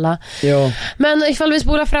fan med alla. Ja. Men ifall vi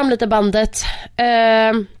spolar fram lite bandet,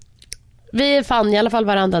 vi fann i alla fall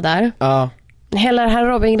varandra där. Ja. Hela den här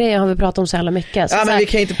Robin-grejen har vi pratat om så jävla mycket. Så men vi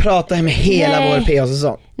kan inte prata med hela vår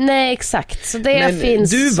PH-säsong. Nej, exakt. Så det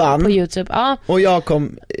finns du vann, på YouTube. Ja. Och jag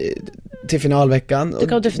kom till finalveckan. Du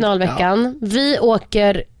kom till finalveckan. Ja. Vi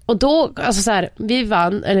åker, och då, alltså så här,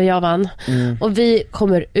 jag vann. Och vi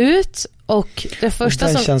kommer ut. Och det första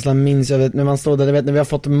den känslan minns jag, vet, när man står där, när vi har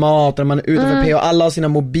fått mat, när man är utanför PH, alla har sina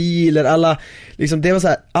mobiler, alla liksom, det var så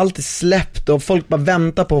här, allt är släppt och folk bara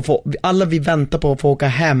väntar på att vi väntar på att få åka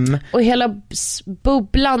hem. Och hela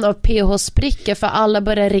bubblan av PH spricker, för alla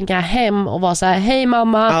börjar ringa hem och vara så här: hej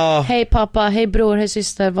mamma, hej pappa, hej bror, hej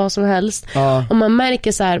syster, vad som helst. Och man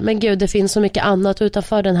märker så här, men gud, det finns så mycket annat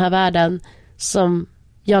utanför den här världen som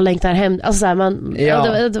jag längtar hem. Alltså så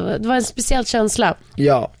här, det var en speciell känsla.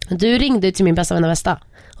 Ja. Du ringde till min bästa vän Vesta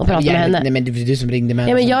och pratade med henne. Nej, men det var du som ringde med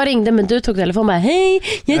henne. Ja, men jag ringde, men du tog telefon och bara, hej,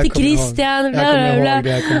 jag heter Christian.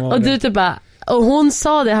 Och du typ bara, och hon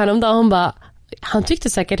sa det häromdagen, hon bara, han tyckte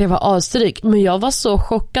säkert att jag var avstryk, men jag var så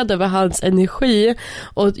chockad över hans energi.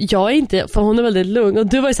 Och jag är inte, för hon är väldigt lugn. Och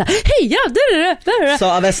du var ju så här, hej, ja,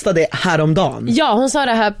 Sa Vesta det häromdagen? Ja, hon sa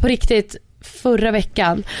det här på riktigt förra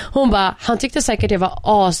veckan. Hon bara, han tyckte säkert att jag var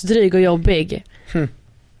asdryg och jobbig.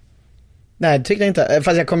 Nej, det tyckte jag inte.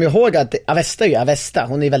 Fast jag kommer ihåg att Avesta är ju Avesta.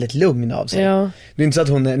 Hon är väldigt lugn av sig. Ja. Det är inte så att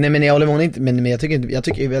hon, nej men jag håller med, hon inte, men jag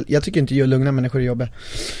tycker inte ju lugna människor är jobbiga.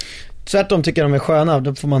 Tvärtom tycker de är sköna,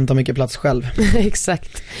 då får man ta mycket plats själv.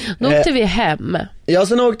 Exakt. Då åkte vi hem. Ja,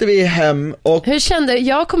 sen åkte vi hem och... Hur kände,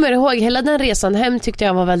 jag kommer ihåg hela den resan hem tyckte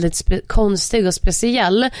jag var väldigt konstig och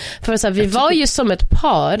speciell. För så här, vi var ju som ett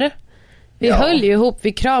par. Vi höll ju ihop,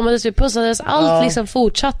 vi kramades, vi pussades, allt liksom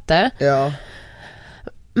fortsatte. Ja.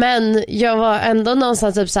 Men jag var ändå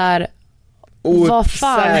någonstans typ så här, vad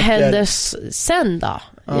fan hände sen då?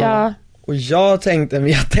 Ja. Och jag tänkte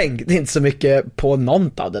inte så mycket på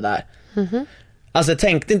något av det där. Alltså jag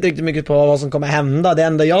tänkte inte riktigt mycket på vad som kommer hända. Det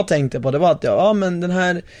enda jag tänkte på, det var att men den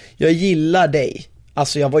här, jag gillar dig.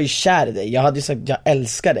 Alltså jag var ju kär i dig. Jag hade ju sagt, jag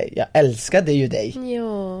älskar dig. Jag älskade ju dig.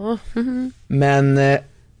 Ja. Men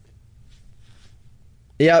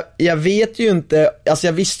jag vet ju inte, alltså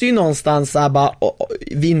jag visste ju någonstans bara,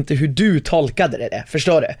 inte hur du tolkade det,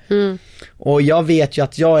 förstår du? Och jag vet ju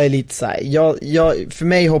att jag är lite så här, jag för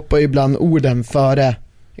mig hoppar ju ibland orden före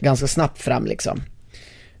ganska snabbt fram liksom.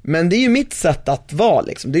 Men det är ju mitt sätt att vara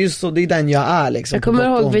liksom. Det är ju så, det är den jag är liksom. Jag kommer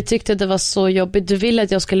ihåg, vi tyckte att det var så jobbigt. Du ville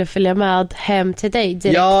att jag skulle följa med hem till dig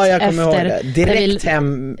direkt. Ja, jag kommer ihåg det. Direkt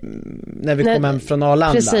hem när vi kom hem från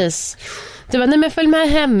Arlanda. Precis. Du bara, nej men följ med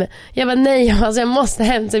hem. Jag bara, nej, alltså jag måste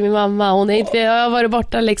hem till min mamma. Hon är inte, jag har varit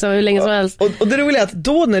borta liksom hur länge som helst. Och det roliga är att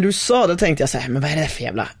då när du sa det tänkte jag så här, men vad är det för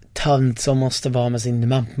jävla tönt som måste vara med sin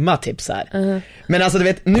mamma typ så här. Men alltså du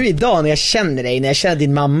vet, nu idag när jag känner dig, när jag känner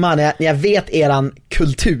din mamma, när jag vet eran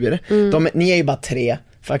kultur, ni är ju bara 3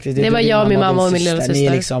 faktiskt. Det var jag, min mamma och min lilla syster. Ni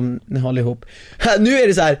är liksom, ni håller ihop. Nu är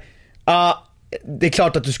det så här, det är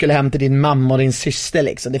klart att du skulle hem till din mamma och din syster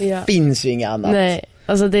liksom. Det finns ju inget annat. Nej,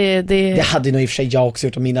 alltså det hade nog i och för sig jag också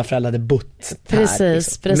gjort om mina föräldrar hade bott precis, här,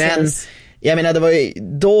 liksom. Precis. Men jag menar, det var ju,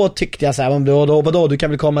 då tyckte jag så här, då du kan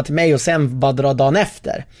väl komma till mig och sen bara dra dagen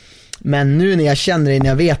efter. Men nu när jag känner det, när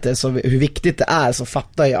jag vet det, så hur viktigt det är, så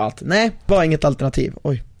fattar jag att nej, det var inget alternativ.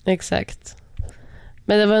 Oj. Exakt.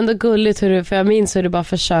 Men det var ändå gulligt för jag minns hur du bara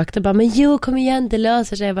försökte, bara, men jo, kom igen, det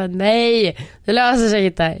löser sig. Jag bara, nej, det löser sig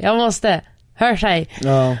inte. Jag måste, hör sig.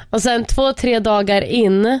 Ja. Och sen 2-3 dagar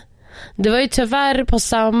in, det var ju tyvärr på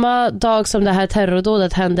samma dag som det här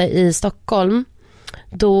terrordådet hände i Stockholm.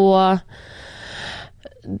 Då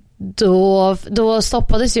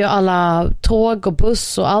stoppades ju alla tåg och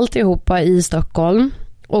buss och alltihopa i Stockholm.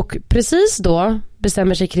 Och precis då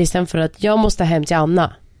bestämmer sig Christian för att jag måste hem till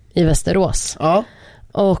Anna i Västerås. Ja.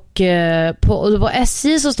 Och på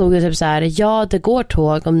SJ så stod det typ så här, ja, det går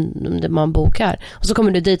tåg om man bokar. Och så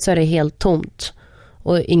kommer du dit så är det helt tomt.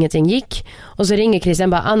 Och ingenting gick. Och så ringer Christian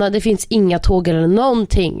bara, Anna, det finns inga tåg eller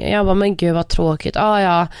någonting. Jag bara, men gud vad tråkigt.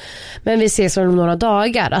 Ja, men vi ses om några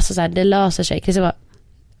dagar. Alltså så här, det löser sig. Christian bara,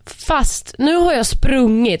 fast nu har jag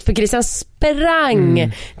sprungit, för Christian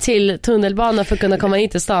sprang till tunnelbanan för att kunna komma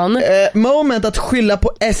hit till stan. Moment att skylla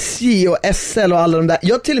på SJ och SL och alla de där.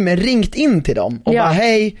 Jag har till och med ringt in till dem och bara,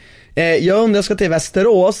 hej, jag undrar, jag ska till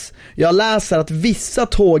Västerås. Jag läser att vissa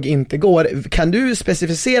tåg inte går. Kan du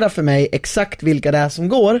specificera för mig exakt vilka det är som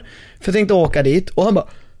går? För jag tänkte åka dit. Och han bara,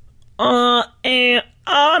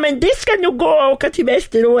 men det ska nog gå att åka till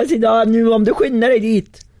Västerås idag nu om du skyndar dig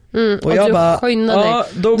dit. Och jag bara,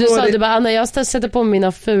 du sa det bara, Anna, jag sätter på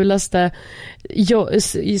mina fulaste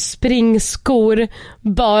springskor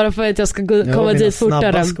bara för att jag ska komma dit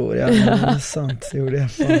fortare. Skor, ja, det är sant, det gjorde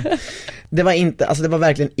jag fan. Det var inte, alltså det var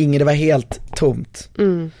verkligen inget, det var helt tomt.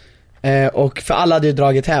 Och för alla hade ju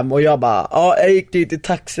dragit hem. Och jag bara, jag gick dit i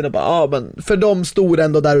taxin och bara, men för de stod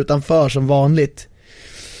ändå där utanför som vanligt.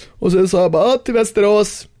 Och sen sa jag bara, till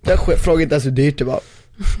Västerås. Jag frågade inte ens hur dyrt det var.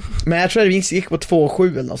 Men jag tror att det gick på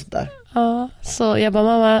 2,7 eller något sånt där. Ja, så jag bara,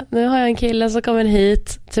 mamma, nu har jag en kille som kommer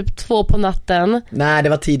hit typ 2 på natten. Nej, det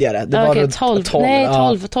var tidigare. Det var 12. Nej,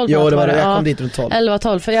 12 på jo, det var det. Jag kom dit runt 12.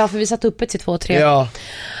 11-12, för vi satt uppe till 2-3. Ja.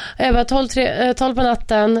 Jag bara, 12 på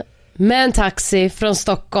natten med en taxi från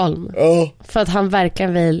Stockholm. För att han verkar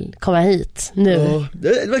vill komma hit nu.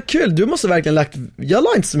 Det var kul, du måste verkligen jag la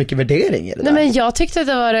inte så mycket värdering i det där. Nej, men jag tyckte att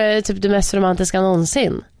det var typ det mest romantiska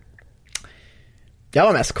någonsin. Jag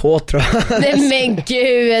var mest kåt, tror jag. Nej men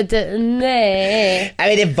gud, nej.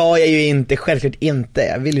 Nej, det var jag ju inte, självklart inte.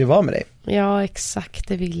 Jag ville ju vara med dig. Ja, exakt,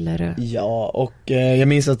 det ville du. Ja, och jag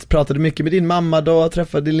minns att jag pratade mycket med din mamma då.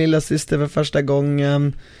 Träffade din lilla syster för första gång.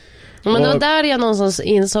 Men det var där jag någonstans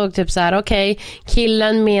insåg typ så här, okej,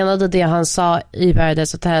 killen menade det han sa i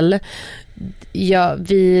Paradise Hotel. Ja,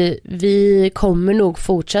 vi kommer nog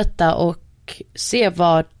fortsätta och se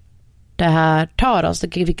vad det här tar oss.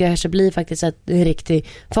 Det kanske blir faktiskt ett riktigt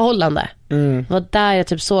förhållande. Det var där jag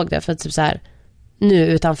typ såg det. För typ så här, nu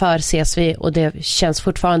utanför ses vi och det känns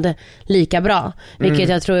fortfarande lika bra. Vilket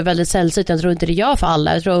jag tror är väldigt sällsynt. Jag tror inte det gör för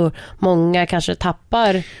alla. Jag tror många kanske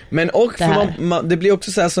tappar. Men och det här. Det blir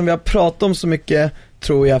också så här som vi har pratat om så mycket,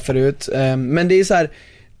 tror jag förut. Men det är så här,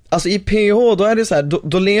 alltså i PH då är det så här,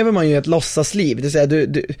 då lever man ju ett låtsasliv. Det vill säga,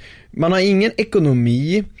 man har ingen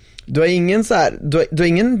ekonomi. Du har ingen så här, du har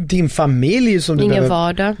ingen din familj som du behöver.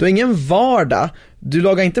 Vardag. Du har ingen vardag. Du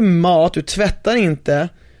lagar inte mat, du tvättar inte.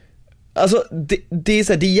 Alltså det är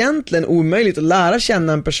så här, det är egentligen omöjligt att lära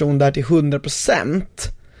känna en person där till 100%.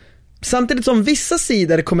 Samtidigt som vissa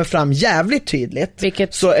sidor kommer fram jävligt tydligt.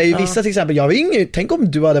 Så är ju vissa till exempel, tänk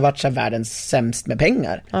om du hade varit så här världens sämst med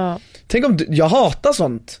pengar. Tänk om jag hatar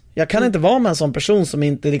sånt. Jag kan inte vara med en sån person som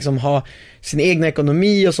inte liksom har sin egen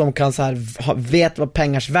ekonomi och som kan så här vet vad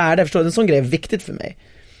pengars värde. Förstår du? En sån grej är viktigt för mig.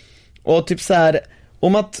 Och typ så här,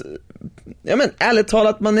 om att, ja men ärligt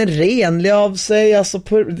talat, man är renlig av sig, alltså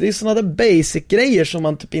det är såna där basic grejer som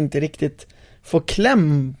man typ inte riktigt får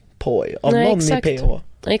kläm på av någon exakt. I PH.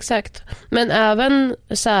 Exakt. Men även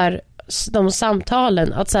så här, de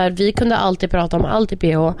samtalen, att så här, vi kunde alltid prata om allt i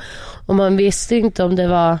PH och man visste inte om det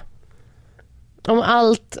var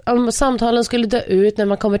om samtalen skulle dö ut när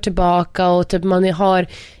man kommer tillbaka och typ man har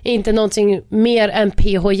inte någonting mer än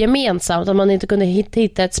PH gemensamt, om man inte kunde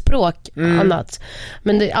hitta ett språk annat.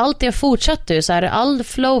 Men allt det fortsatte ju så här, all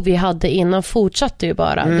flow vi hade innan fortsatte ju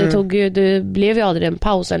bara. Det blev ju aldrig en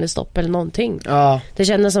paus eller stopp eller någonting. Ja. Det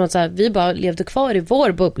kändes som att så här, vi bara levde kvar i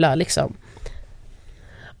vår bubbla liksom.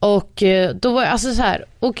 Och då var alltså så här,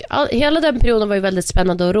 och hela den perioden var ju väldigt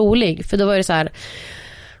spännande och rolig, för då var det så här,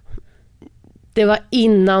 det var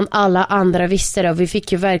innan alla andra visste det, och vi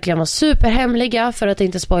fick ju verkligen vara superhemliga för att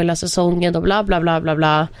inte spoila säsongen och bla bla bla bla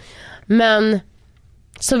bla. Men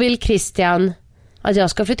så vill Christian att jag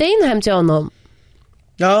ska flytta in hem till honom.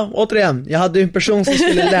 Ja, återigen, jag hade ju en person som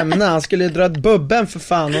skulle lämna. Han skulle dra ett bubben för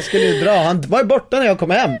fan. Han skulle ju dra, han var ju borta när jag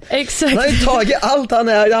kom hem. Exakt. Han hade ju tagit allt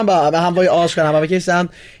han bara, men han var ju askan. Han bara, Christian,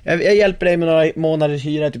 jag hjälper dig med några månaders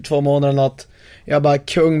hyra, typ 2 månader eller något. Jag bara,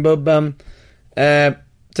 kung bubben.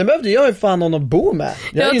 Sen behövde jag ju fan någon att bo med.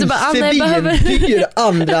 Jag är ju en svindyr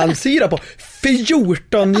andrahandshyra på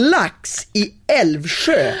 14 lax i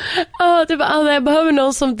Älvsjö. Ja, det var Anna, jag behöver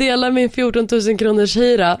någon som delar min 14 000 kronors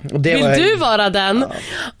hyra. Vill du vara den? Ja.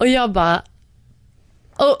 Och jag bara,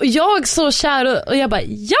 och jag så kär, och jag bara,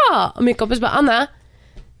 ja. Och min kompis bara, Anna,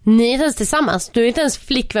 ni är inte ens tillsammans. Du är inte ens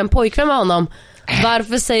flickvän, pojkvän med honom.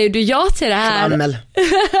 Varför säger du ja till det här?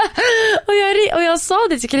 och jag sa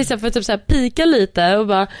det till Christian för att typ så här pika lite och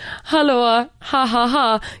bara, hallå,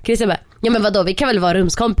 ha. Christian bara, ja men vadå, vi kan väl vara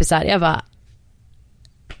rumskompisar? Jag bara,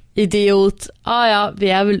 idiot. Ja, vi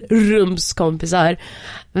är väl rumskompisar.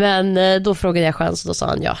 Men då frågade jag chans och då sa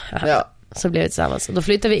han ja. Så blev vi tillsammans. Då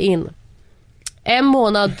flyttade vi in 1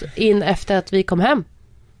 månad in efter att vi kom hem.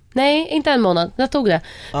 Nej, inte 1 månad. Jag tog det.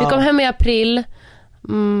 Vi kom hem i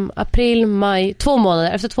april, maj, 2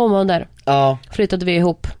 månader. Efter 2 månader flyttade vi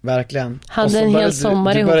ihop. Verkligen. Hade en hel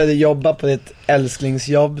sommar ihop. Du började jobba på ditt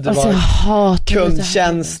älsklingsjobb. Det var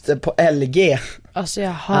kundtjänst på LG. Alltså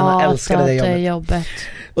jag hatade det jobbet.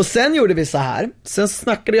 Och sen gjorde vi så här. Sen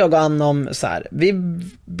snackade jag och Anna om så här. Vi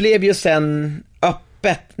blev ju sen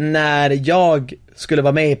öppet när jag skulle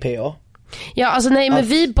vara med i PO. Ja, alltså nej, men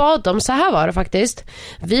vi bad dem, så här var det faktiskt.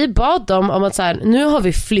 Vi bad dem om att så här, nu har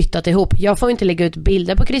vi flyttat ihop. Jag får inte lägga ut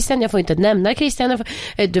bilder på Christian, jag får inte nämna Christian.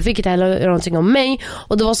 Du fick inte heller någonting om mig.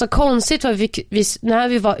 Och det var så konstigt för när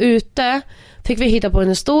vi var ute fick vi hitta på en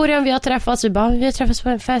historia. Vi har träffats, vi har träffats på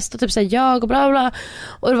en fest och typ så här, jag och bla bla.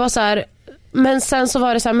 Och det var så här, men sen så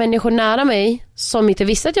var det så här människor nära mig som inte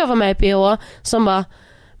visste att jag var med i PH som bara,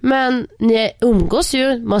 men ni umgås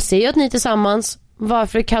ju, man ser ju att ni är tillsammans.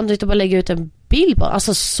 Varför kan du inte bara lägga ut en bild på?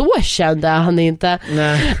 Alltså så kände han inte.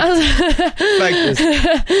 Nej, alltså, faktiskt.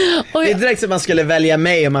 Det är direkt som man skulle välja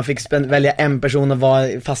mig och man fick välja en person att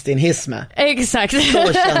vara fast i en hiss med. Exakt.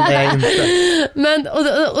 Så kände jag inte. Men,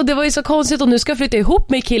 och det var ju så konstigt, och nu ska jag flytta ihop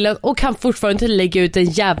med killen och kan fortfarande inte lägga ut en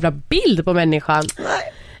jävla bild på människan.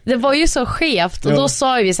 Nej. Det var ju så skevt. Och då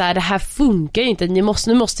sa vi så här, det här funkar ju inte. Nu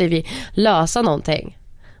måste vi lösa någonting.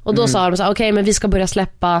 Och då sa de så här, okej, men vi ska börja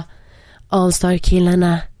släppa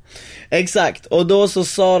All-star-killarna. Exakt, och då så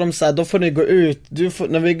sa de så här, då får ni gå ut,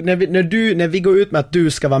 när vi går ut med att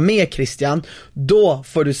du ska vara med Christian, då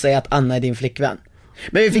får du säga att Anna är din flickvän.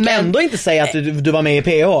 Men vi fick ändå inte säga att du var med i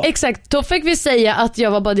PH. Exakt, då fick vi säga att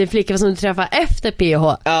jag var bara din flickvän som du träffade efter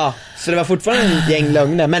PH. Ja, så det var fortfarande en gäng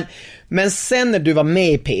lögner. Men sen när du var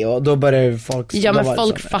med i PH, då började folk... Ja, men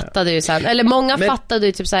folk fattade ju sen. Eller många fattade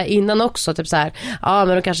ju typ så här innan också. Typ så här, ja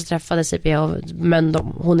men de kanske träffades i PH, men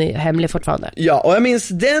hon är hemlig fortfarande. Ja, och jag minns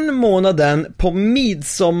den månaden, på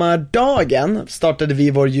midsommardagen startade vi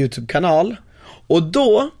vår YouTube-kanal. Och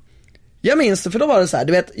då, jag minns det, för då var det så här,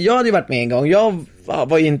 du vet, jag hade ju varit med en gång. Jag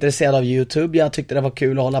var ju intresserad av YouTube. Jag tyckte det var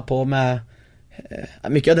kul att hålla på med...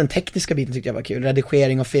 mycket av den tekniska biten tyckte jag var kul,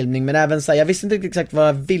 redigering och filmning, men även så här, jag visste inte exakt vad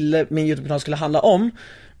jag ville min YouTube-kanal skulle handla om.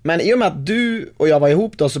 Men i och med att du och jag var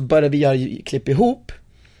ihop då, så började vi göra klipp ihop.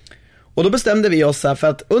 Och då bestämde vi oss här, för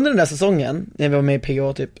att under den här säsongen när vi var med i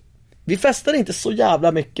PH typ, vi festade inte så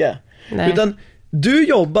jävla mycket. Nej. Utan du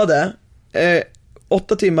jobbade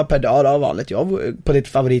 8 timmar per dag av vanligt jobb på ditt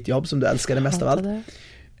favoritjobb som du älskade mest av allt.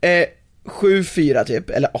 7-4 typ,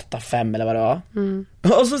 eller 8-5 eller vad det var.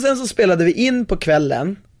 Och sen så spelade vi in på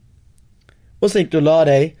kvällen. Och sen gick du och la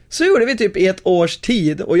dig. Så gjorde vi typ i 1 års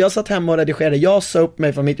tid. Och jag satt hemma och redigerade. Jag sa upp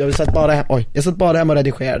mig från mitt jobb. Jag satt bara hemma och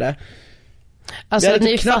redigerade. Alltså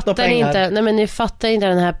ni fattar inte. Nej, men ni fattar inte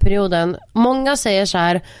den här perioden. Många säger så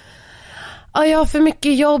här: jag har för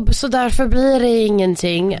mycket jobb, så därför blir det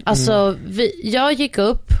ingenting. Alltså jag gick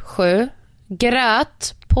upp 7,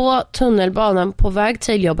 grät på tunnelbanan på väg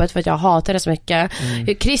till jobbet för att jag hatar det så mycket.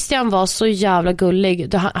 Christian var så jävla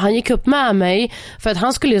gullig. Han gick upp med mig för att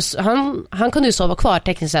han kunde ju sova kvar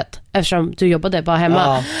tekniskt sett eftersom du jobbade bara hemma.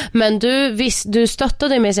 Ja. Men du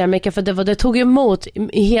stöttade mig så mycket för det tog emot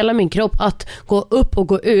i hela min kropp att gå upp och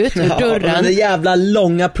gå ut ur dörren. Den jävla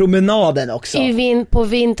långa promenaden också. På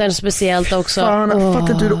vintern speciellt också. Fan,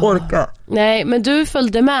 fattar du orkar. Nej, men du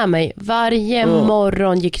följde med mig. Varje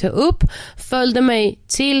morgon gick du upp, följde mig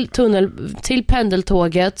till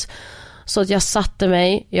pendeltåget. Så att jag satte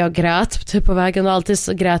mig, jag grät typ på vägen och alltid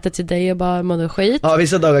så grät jag till dig och bara mådde skit. Ja,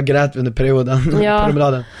 vissa dagar grät under perioden.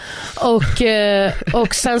 Ja.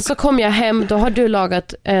 Och sen så kom jag hem, då har du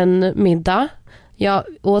lagat en middag. Jag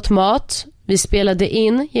åt mat, vi spelade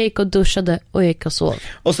in, jag gick och duschade och jag gick och sov.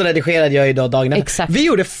 Och så redigerade jag idag dagarna. Exakt. Vi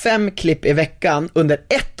gjorde 5 klipp i veckan under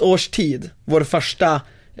 1 års tid. Vår första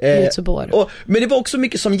men det var också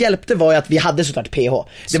mycket som hjälpte var ju att vi hade såklart PH.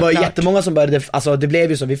 Det var ju jättemånga som började, alltså det blev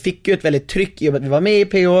ju så, vi fick ju ett väldigt tryck i att vi var med i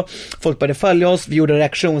PH, folk började följa oss, vi gjorde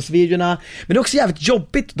reaktionsvideorna. Men det är också jävligt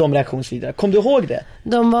jobbigt de reaktionsvideorna. Kom du ihåg det?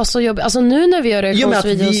 De var så jobbiga, alltså nu när vi gör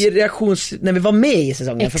reaktionsvideos när vi var med i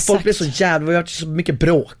säsongen. Exakt. För folk blev så jävla, vi har så mycket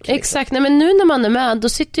bråk liksom. Exakt, nej men nu när man är med, då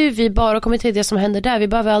sitter ju vi bara och kommer till det som händer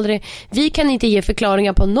där. Vi kan inte ge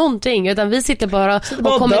förklaringar på någonting, utan vi sitter bara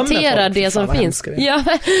och kommenterar det som finns. Ja.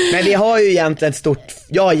 Men vi har ju egentligen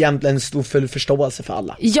stor full förståelse för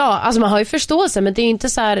alla. Ja, alltså man har ju förståelse, men det är inte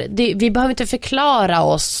så här, vi behöver inte förklara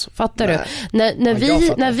oss. Fattar du?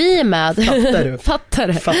 När vi är med. Fattar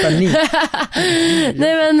du? Fattar ni?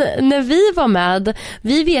 Nej, men när vi var med,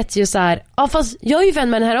 vi vet ju så här, ja fast jag är ju vän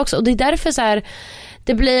med den här också, och det är därför så här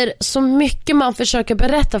det blir så mycket man försöker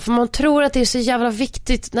berätta, för man tror att det är så jävla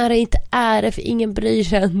viktigt när det inte är det, för ingen bryr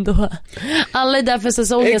sig ändå. Alla är där för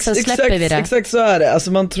säsongen, sen släpper vi det. Exakt så är det.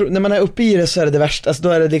 Alltså när man är uppe i det så är det värsta. Alltså då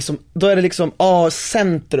är det liksom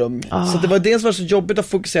centrum. Så det var dels var så jobbigt att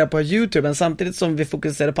fokusera på YouTube, men samtidigt som vi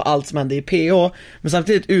fokuserade på allt som hände i PH, men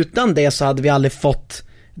samtidigt utan det så hade vi aldrig fått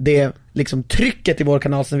det liksom trycket i vår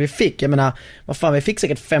kanal som vi fick. Jag menar, vad fan, vi fick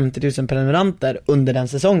säkert 50 000 prenumeranter under den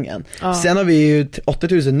säsongen. Sen har vi ju 80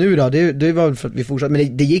 000 nu då. Det var för att vi fortsatte,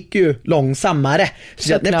 men det gick ju långsammare.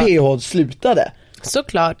 Så att när PH slutade.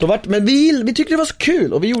 Såklart. Men vi tyckte det var så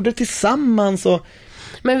kul och vi gjorde det tillsammans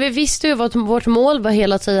Men vi visste ju vad vårt mål var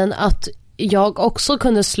hela tiden, att jag också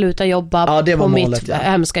kunde sluta jobba på målet, mitt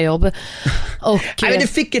hemska jobb. Och men du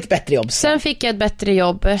fick ett bättre jobb. Sen fick jag ett bättre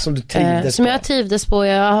jobb som du trivdes som jag trivdes på.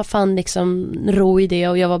 Jag fann liksom ro i det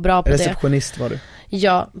och jag var bra på receptionist det. Var du?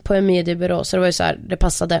 Ja, på en mediebyrå, så det var ju så här, det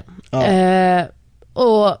passade.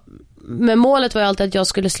 Men målet var ju alltid att jag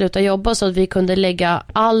skulle sluta jobba så att vi kunde lägga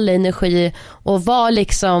all energi och vara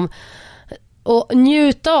liksom och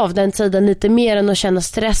njuta av den tiden lite mer än att känna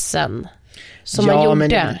stressen som man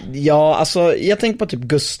gjorde. Alltså jag tänker på typ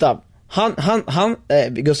Gustav.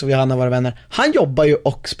 Gustav och Johanna, våra vänner. Han jobbar ju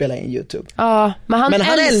och spelar in YouTube. Ja, men han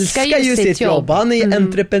älskar ju sitt jobb. Han är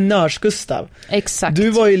entreprenörs-Gustav. Exakt. Du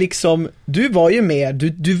var ju med.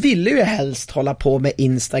 Du ville ju helst hålla på med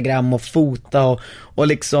Instagram och fota och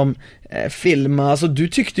liksom filma. Alltså du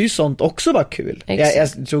tyckte ju sånt också var kul.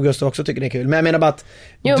 Jag tror Gustav också tycker det är kul. Men jag menar bara att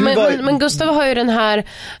men Gustav har ju den här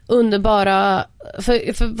underbara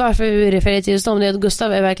för varför vi refererar till just om det, att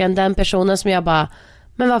Gustav är verkligen den personen som jag bara,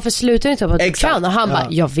 men varför slutar du inte på att du kan? Och han bara,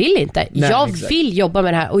 jag vill inte. Vill jobba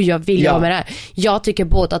med det här och jag vill jobba med det här. Jag tycker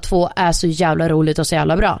båda två är så jävla roligt och så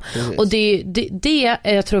jävla bra. Precis. Och det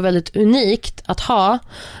är jag tror väldigt unikt att ha,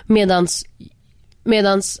 medans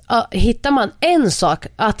hittar man en sak,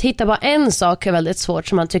 att hitta bara en sak är väldigt svårt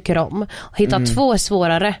som man tycker om. Hitta två är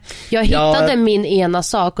svårare. Jag hittade min ena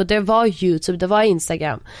sak och det var YouTube, det var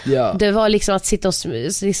Instagram. Det var liksom att sitta och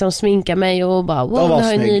liksom sminka mig och bara, wow, nu har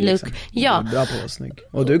jag en ny look. Liksom. Ja. Du är bra på att vara snygg.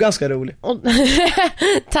 Och du är ganska rolig.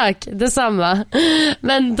 Tack, detsamma.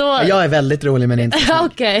 Men då... Jag är väldigt rolig men inte snygg.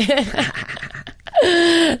 Okej.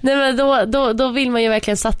 Nej, men då vill man ju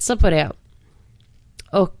verkligen satsa på det.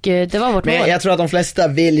 Och det var vårt mål. Men jag tror att de flesta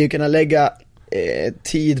vill ju kunna lägga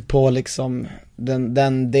tid på liksom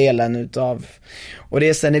den delen utav. Och det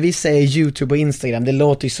är så när vi säger YouTube och Instagram, det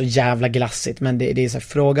låter ju så jävla glassigt, men det är så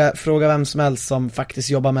här, fråga vem som helst som faktiskt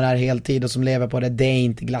jobbar med det här heltid och som lever på det. Det är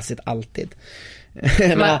inte glassigt alltid.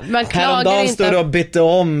 Man häromdagen inte. Stod och bytte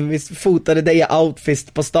om. Vi fotade dig i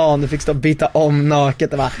outfit på stan. Du fick stå och byta om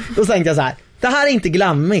naket. Då tänkte jag så här: det här är inte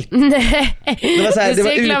glammigt. Nej. Det var så här, det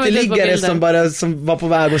var uteliggare som var på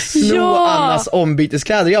väg att sno Annas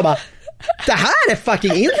ombyteskläder. Jag bara, det här är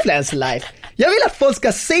fucking influencer life. Jag vill att folk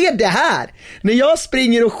ska se det här. När jag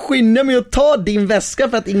springer och skyndar mig och tar din väska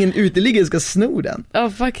för att ingen uteliggare ska sno den. Ja,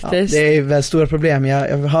 faktiskt. Ja, det är väl stora problem.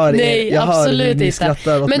 Jag hör Nej, jag absolut hör ni inte.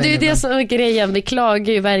 Men det är ju det som är grejen. Vi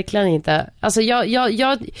klagar ju verkligen inte. Alltså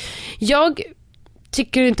jag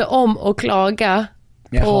tycker inte om att klaga.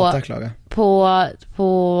 Jag hatar klaga.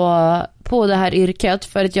 På det här yrket,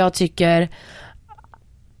 för att jag tycker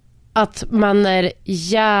att man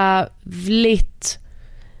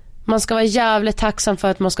ska vara jävligt tacksam för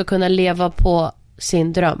att man ska kunna leva på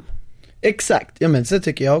sin dröm. Exakt, ja men så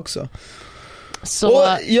tycker jag också. Så... Och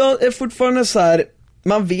jag är fortfarande så här,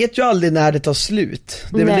 man vet ju aldrig när det tar slut.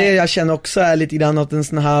 Det är väl det jag känner också är lite grann att en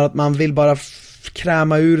sån här, att man vill bara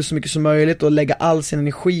kräma ur så mycket som möjligt och lägga all sin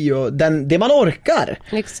energi och det man orkar.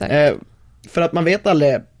 Exakt. För att man vet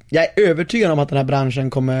aldrig, jag är övertygad om att den här branschen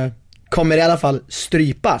kommer i alla fall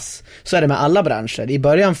strypas. Så är det med alla branscher. I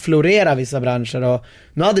början florerar vissa branscher och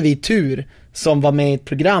nu hade vi tur som var med i ett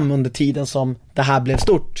program under tiden som det här blev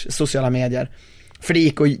stort, sociala medier. För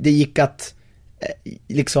det gick att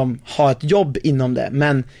liksom ha ett jobb inom det,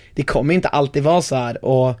 men det kommer inte alltid vara så här,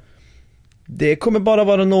 och det kommer bara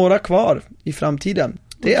vara några kvar i framtiden.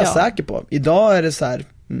 Det är jag säker på. Idag är det så här.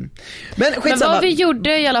 Men vad vi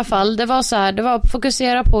gjorde i alla fall, det var så här, det var att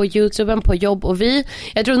fokusera på YouTuben, på jobb, och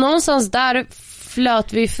jag tror någonstans där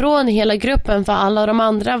flöt vi ifrån hela gruppen, för alla de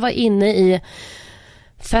andra var inne i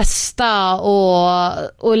festa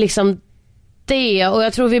och liksom det, och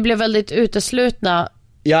jag tror vi blev väldigt uteslutna.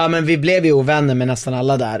 Ja, men vi blev ju ovänner med nästan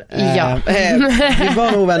alla där. Ja. Vi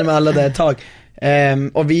var nog ovänner med alla där ett tag.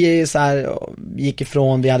 Och vi så här, gick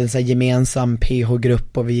ifrån, vi hade en så här gemensam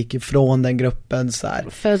PH-grupp och vi gick ifrån den gruppen så här.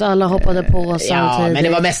 För att alla hoppade på oss samtidigt. Ja, men det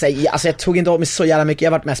var mest alltså jag tog inte åt mig så jävla mycket.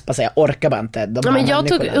 Jag varit mest bara säga, jag orkar bara inte. Men jag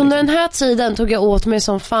tog, under den här tiden tog jag åt mig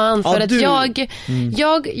som fan. För att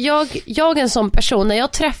jag är en sån person, när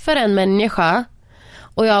jag träffar en människa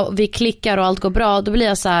och vi klickar och allt går bra, då blir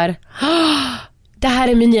jag så här: det här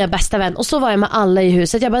är min nya bästa vän. Och så var jag med alla i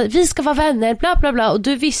huset. Jag bara, vi ska vara vänner, bla bla bla. Och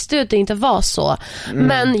du visste ju att det inte var så.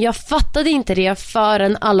 Men jag fattade inte det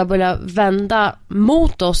förrän alla började vända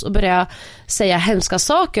mot oss och började säga hemska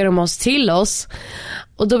saker om oss till oss.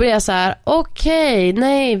 Och då blev jag så här: okej,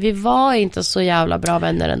 nej, vi var inte så jävla bra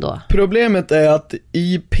vänner ändå. Problemet är att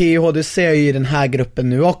i PHDC är ju den här gruppen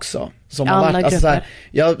nu också. Som har varit, alltså så här,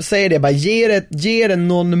 jag säger det bara, ge det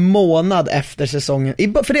någon månad efter säsongen.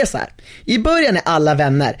 För det är så här, i början är alla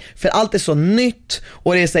vänner, för allt är så nytt.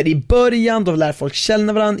 Och det är så här, i början då lär folk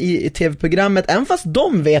känna varandra i tv-programmet. Även fast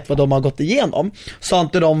de vet vad de har gått igenom, så har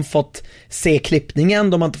inte de fått se klippningen.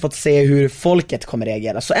 De har inte fått se hur folket kommer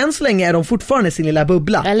reagera. Så än så länge är de fortfarande i sin lilla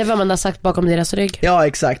bubbla. Eller vad man har sagt bakom deras rygg. Ja,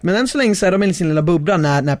 exakt, men än så länge så är de i sin lilla bubbla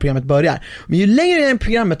när programmet börjar. Men ju längre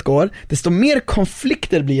programmet går, desto mer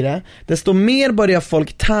konflikter blir det. Desto mer börjar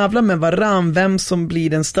folk tävla med varann, vem som blir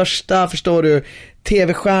den största, förstår du,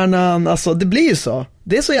 tv-stjärnan, alltså det blir ju så.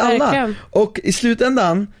 Det är så i alla. Verkligen. Och i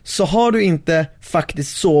slutändan så har du inte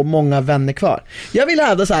faktiskt så många vänner kvar. Jag vill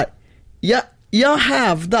hävda så här, jag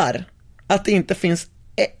hävdar att det inte finns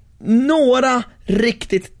några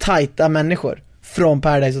riktigt tajta människor från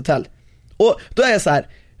Paradise Hotel. Och då är det så här,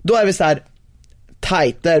 då är vi så här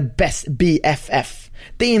tajt, det är bäst BFF.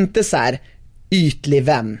 Det är inte så här ytlig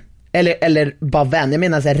vän. Eller bara vän, jag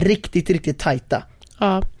menar så här, riktigt tajta.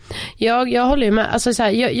 Ja, jag håller ju med. Alltså så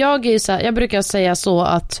här, jag brukar säga så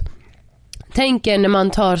att, tänker när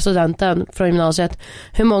man tar studenten från gymnasiet,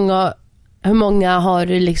 hur många har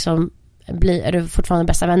du liksom är du fortfarande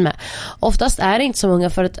bästa vän med? Oftast är det inte så många,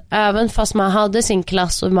 för att även fast man hade sin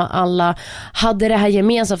klass och man alla hade det här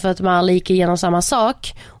gemensamt, för att man alla gick igenom samma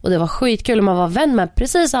sak och det var skitkul och man var vän med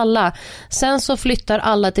precis alla. Sen så flyttar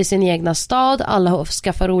alla till sin egna stad, alla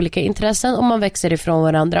skaffar olika intressen och man växer ifrån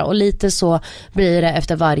varandra, och lite så blir det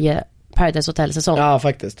efter varje Paradise Hotel-säsong. Ja,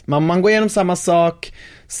 faktiskt. Man går igenom samma sak,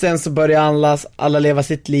 sen så börjar alla leva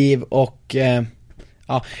sitt liv och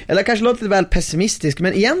ja, eller kanske låter lite väl pessimistisk,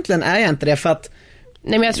 men egentligen är jag inte det, för att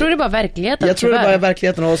nej, men jag tror det är bara verkligheten. Jag tror det bara är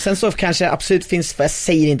verkligheten, och sen så kanske absolut finns, för jag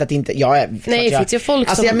säger inte att det inte, nej, det finns ju folk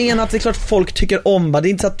alltså som... jag menar att det är klart folk tycker om, det är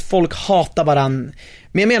inte så att folk hatar varann,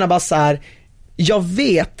 men jag menar bara så här, jag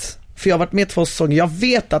vet, för jag har varit med 2 säsonger, jag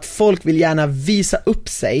vet att folk vill gärna visa upp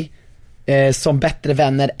sig som bättre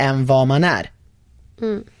vänner än vad man är.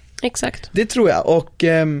 Exakt. Det tror jag, och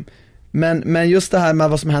men just det här med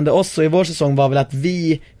vad som hände oss och i vår säsong var väl att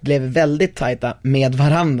vi blev väldigt tajta med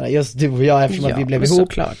varandra, just du och jag, eftersom att vi blev ihop.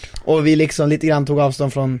 Såklart. Och vi liksom lite grann tog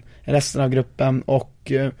avstånd från resten av gruppen,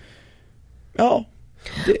 och ja.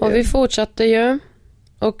 Och vi fortsatte ju,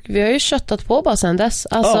 och vi har ju köttat på bara sen dess.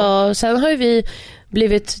 Alltså, sen har ju vi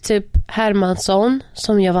blivit typ Hermansson,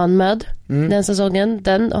 som jag vann med den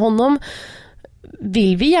säsongen. Honom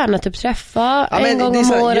vill vi gärna typ träffa en gång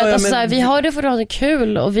om året. Alltså, så här, vi har det för att det är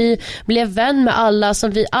kul och vi blev vän med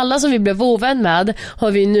alla som vi blev ovän med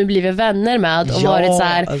har vi nu blivit vänner med och varit så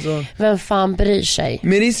här, alltså, vem fan bryr sig?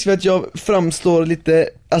 Med risk för att jag framstår lite,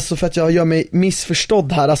 alltså för att jag gör mig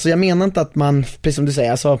missförstådd här, alltså jag menar inte att man, precis som du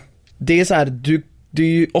säger, alltså det är så här, du är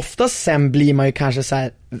ju oftast sen blir man ju kanske så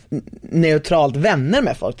här neutralt vänner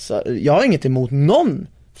med folk, så jag har inget emot någon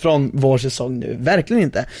från vår säsong nu, verkligen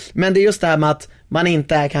inte. Men det är just det här med att man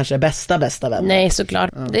inte är kanske bästa vänner. Nej,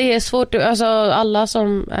 såklart. Ja. Det är svårt, alltså alla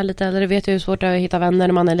som är lite äldre vet ju hur svårt det är att hitta vänner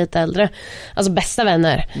när man är lite äldre. Alltså bästa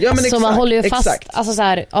vänner. Ja, men så exakt, man håller ju fast, alltså så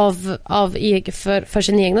här, för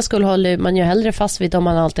sin egna skull håller man ju hellre fast vid dem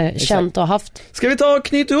man alltid känt och haft. Ska vi ta och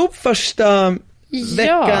knyta ihop första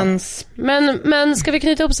veckans... Men ska vi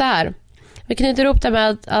knyta ihop så här? Vi knyter ihop det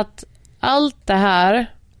med att allt det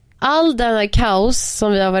här, all denna kaos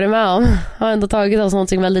som vi har varit med om har ändå tagit oss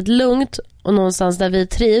någonting väldigt lugnt och någonstans där vi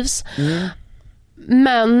trivs.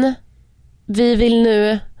 Men vi vill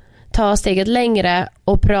nu ta steget längre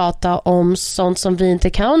och prata om sånt som vi inte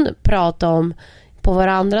kan prata om på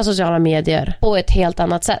våra andra sociala medier på ett helt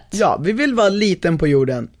annat sätt. Ja, vi vill vara liten på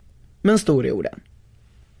jorden men stor i orden.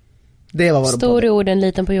 Det var stor i orden,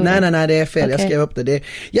 liten på jorden. Nej, det är fel. Okay. Jag skrev upp det.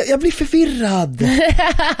 Jag blir förvirrad.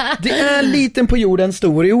 Det är liten på jorden,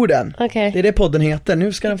 stor i orden. Okay. Det är det podden heter.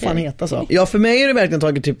 Nu ska den fan heta så. Ja, för mig är det verkligen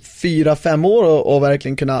tagit typ 4-5 år och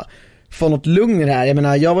verkligen kunna få något lugn i det här. Jag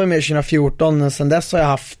menar, jag var med 2014 och sen dess har jag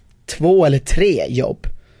haft 2 eller 3 jobb.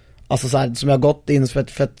 Alltså så här, som jag har gått in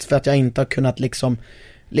för att jag inte har kunnat liksom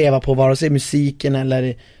leva på vare sig musiken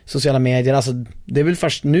eller sociala medier. Alltså det är väl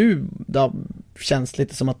först nu det känns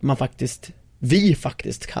lite som att vi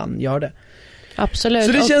faktiskt kan göra det. Absolut.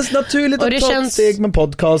 Så det känns naturligt att ta ett steg med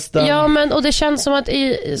podcasten. Ja, men och det känns som att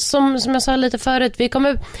som jag sa lite förut, vi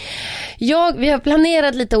har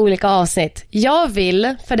planerat lite olika avsnitt. Jag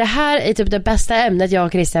vill, för det här är typ det bästa ämnet jag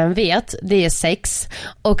och Christian vet, det är sex.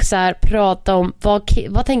 Och så här, prata om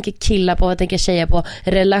vad tänker killar på, vad tänker tjejer på,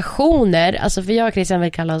 relationer. Alltså för jag och Christian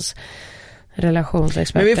vill kalla oss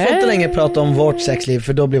relationsexperter. Men vi får inte längre prata om vårt sexliv,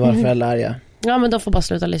 för då blir våra föräldrar arga. Ja, men de får bara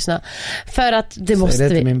sluta lyssna. För att det måste vi. Säg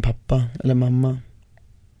det till min pappa eller mamma.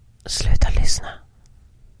 Sluta lyssna.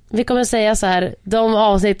 Vi kommer säga så här, de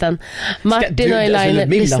avsnitten Martin och Elaine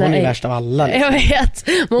lyssnar. Hon är värst av alla. Jag vet,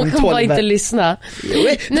 men hon kan bara inte lyssna.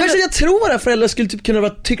 Jag tror våra föräldrar skulle typ kunna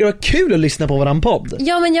tycka det var kul att lyssna på våran podd.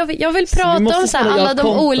 Ja, men jag vill prata om så här, alla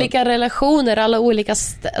de olika relationer, alla olika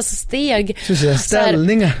steg.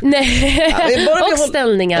 Ställningar. Nej, och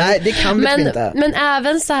ställningar. Nej, det kan vi inte. Men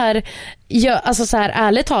även så här, alltså så här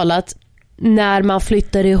ärligt talat, när man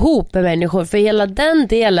flyttar ihop med människor, för hela den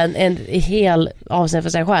delen är en hel avsnitt för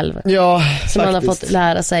sig själv. Ja, som man har fått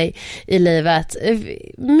lära sig i livet.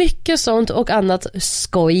 Mycket sånt och annat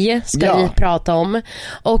skoj ska vi prata om.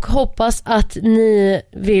 Och hoppas att ni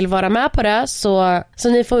vill vara med på det, så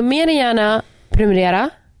ni får mer än gärna prenumerera.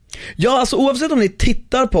 Ja, alltså oavsett om ni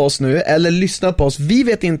tittar på oss nu eller lyssnar på oss, vi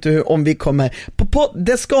vet inte om vi kommer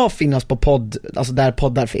det ska finnas på podd, alltså där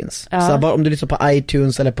poddar finns. Så bara om du lyssnar på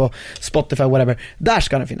iTunes eller på Spotify, whatever, där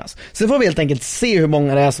ska den finnas. Sen får vi helt enkelt se hur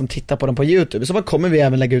många det är som tittar på den på YouTube, så kommer vi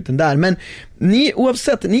även lägga ut den där. Men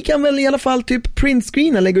ni kan väl i alla fall typ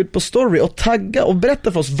printscreena, lägga ut på story och tagga och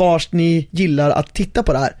berätta för oss vart ni gillar att titta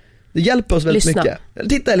på det här. Det hjälper oss väldigt mycket.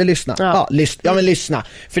 Titta eller lyssna. Ja, men lyssna.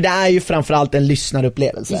 För det är ju framförallt en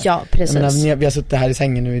lyssnarupplevelse. Ja, precis. Jag menar, vi har suttit här i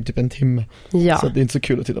sängen nu i typ en timme. Ja. Så det är inte så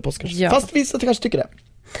kul att titta på oss kanske. Ja. Fast vissa kanske tycker det.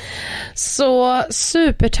 Så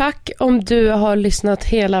supertack om du har lyssnat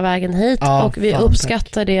hela vägen hit. Ja, och vi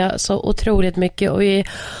uppskattar det så otroligt mycket. Och vi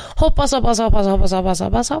hoppas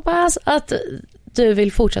att du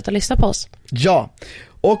vill fortsätta lyssna på oss. Ja.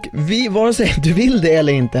 Och vare sig du vill det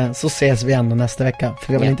eller inte, så ses vi ändå nästa vecka. För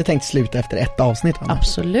vi har väl inte tänkt sluta efter ett avsnitt, Anna?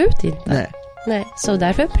 Absolut inte. Nej, så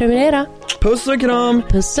därför prenumerera. Puss och kram.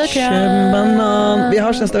 Puss och kram. Banan. Vi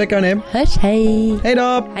hörs nästa vecka, hörni. Hörs, hej. Hej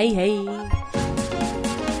då. Hej, hej.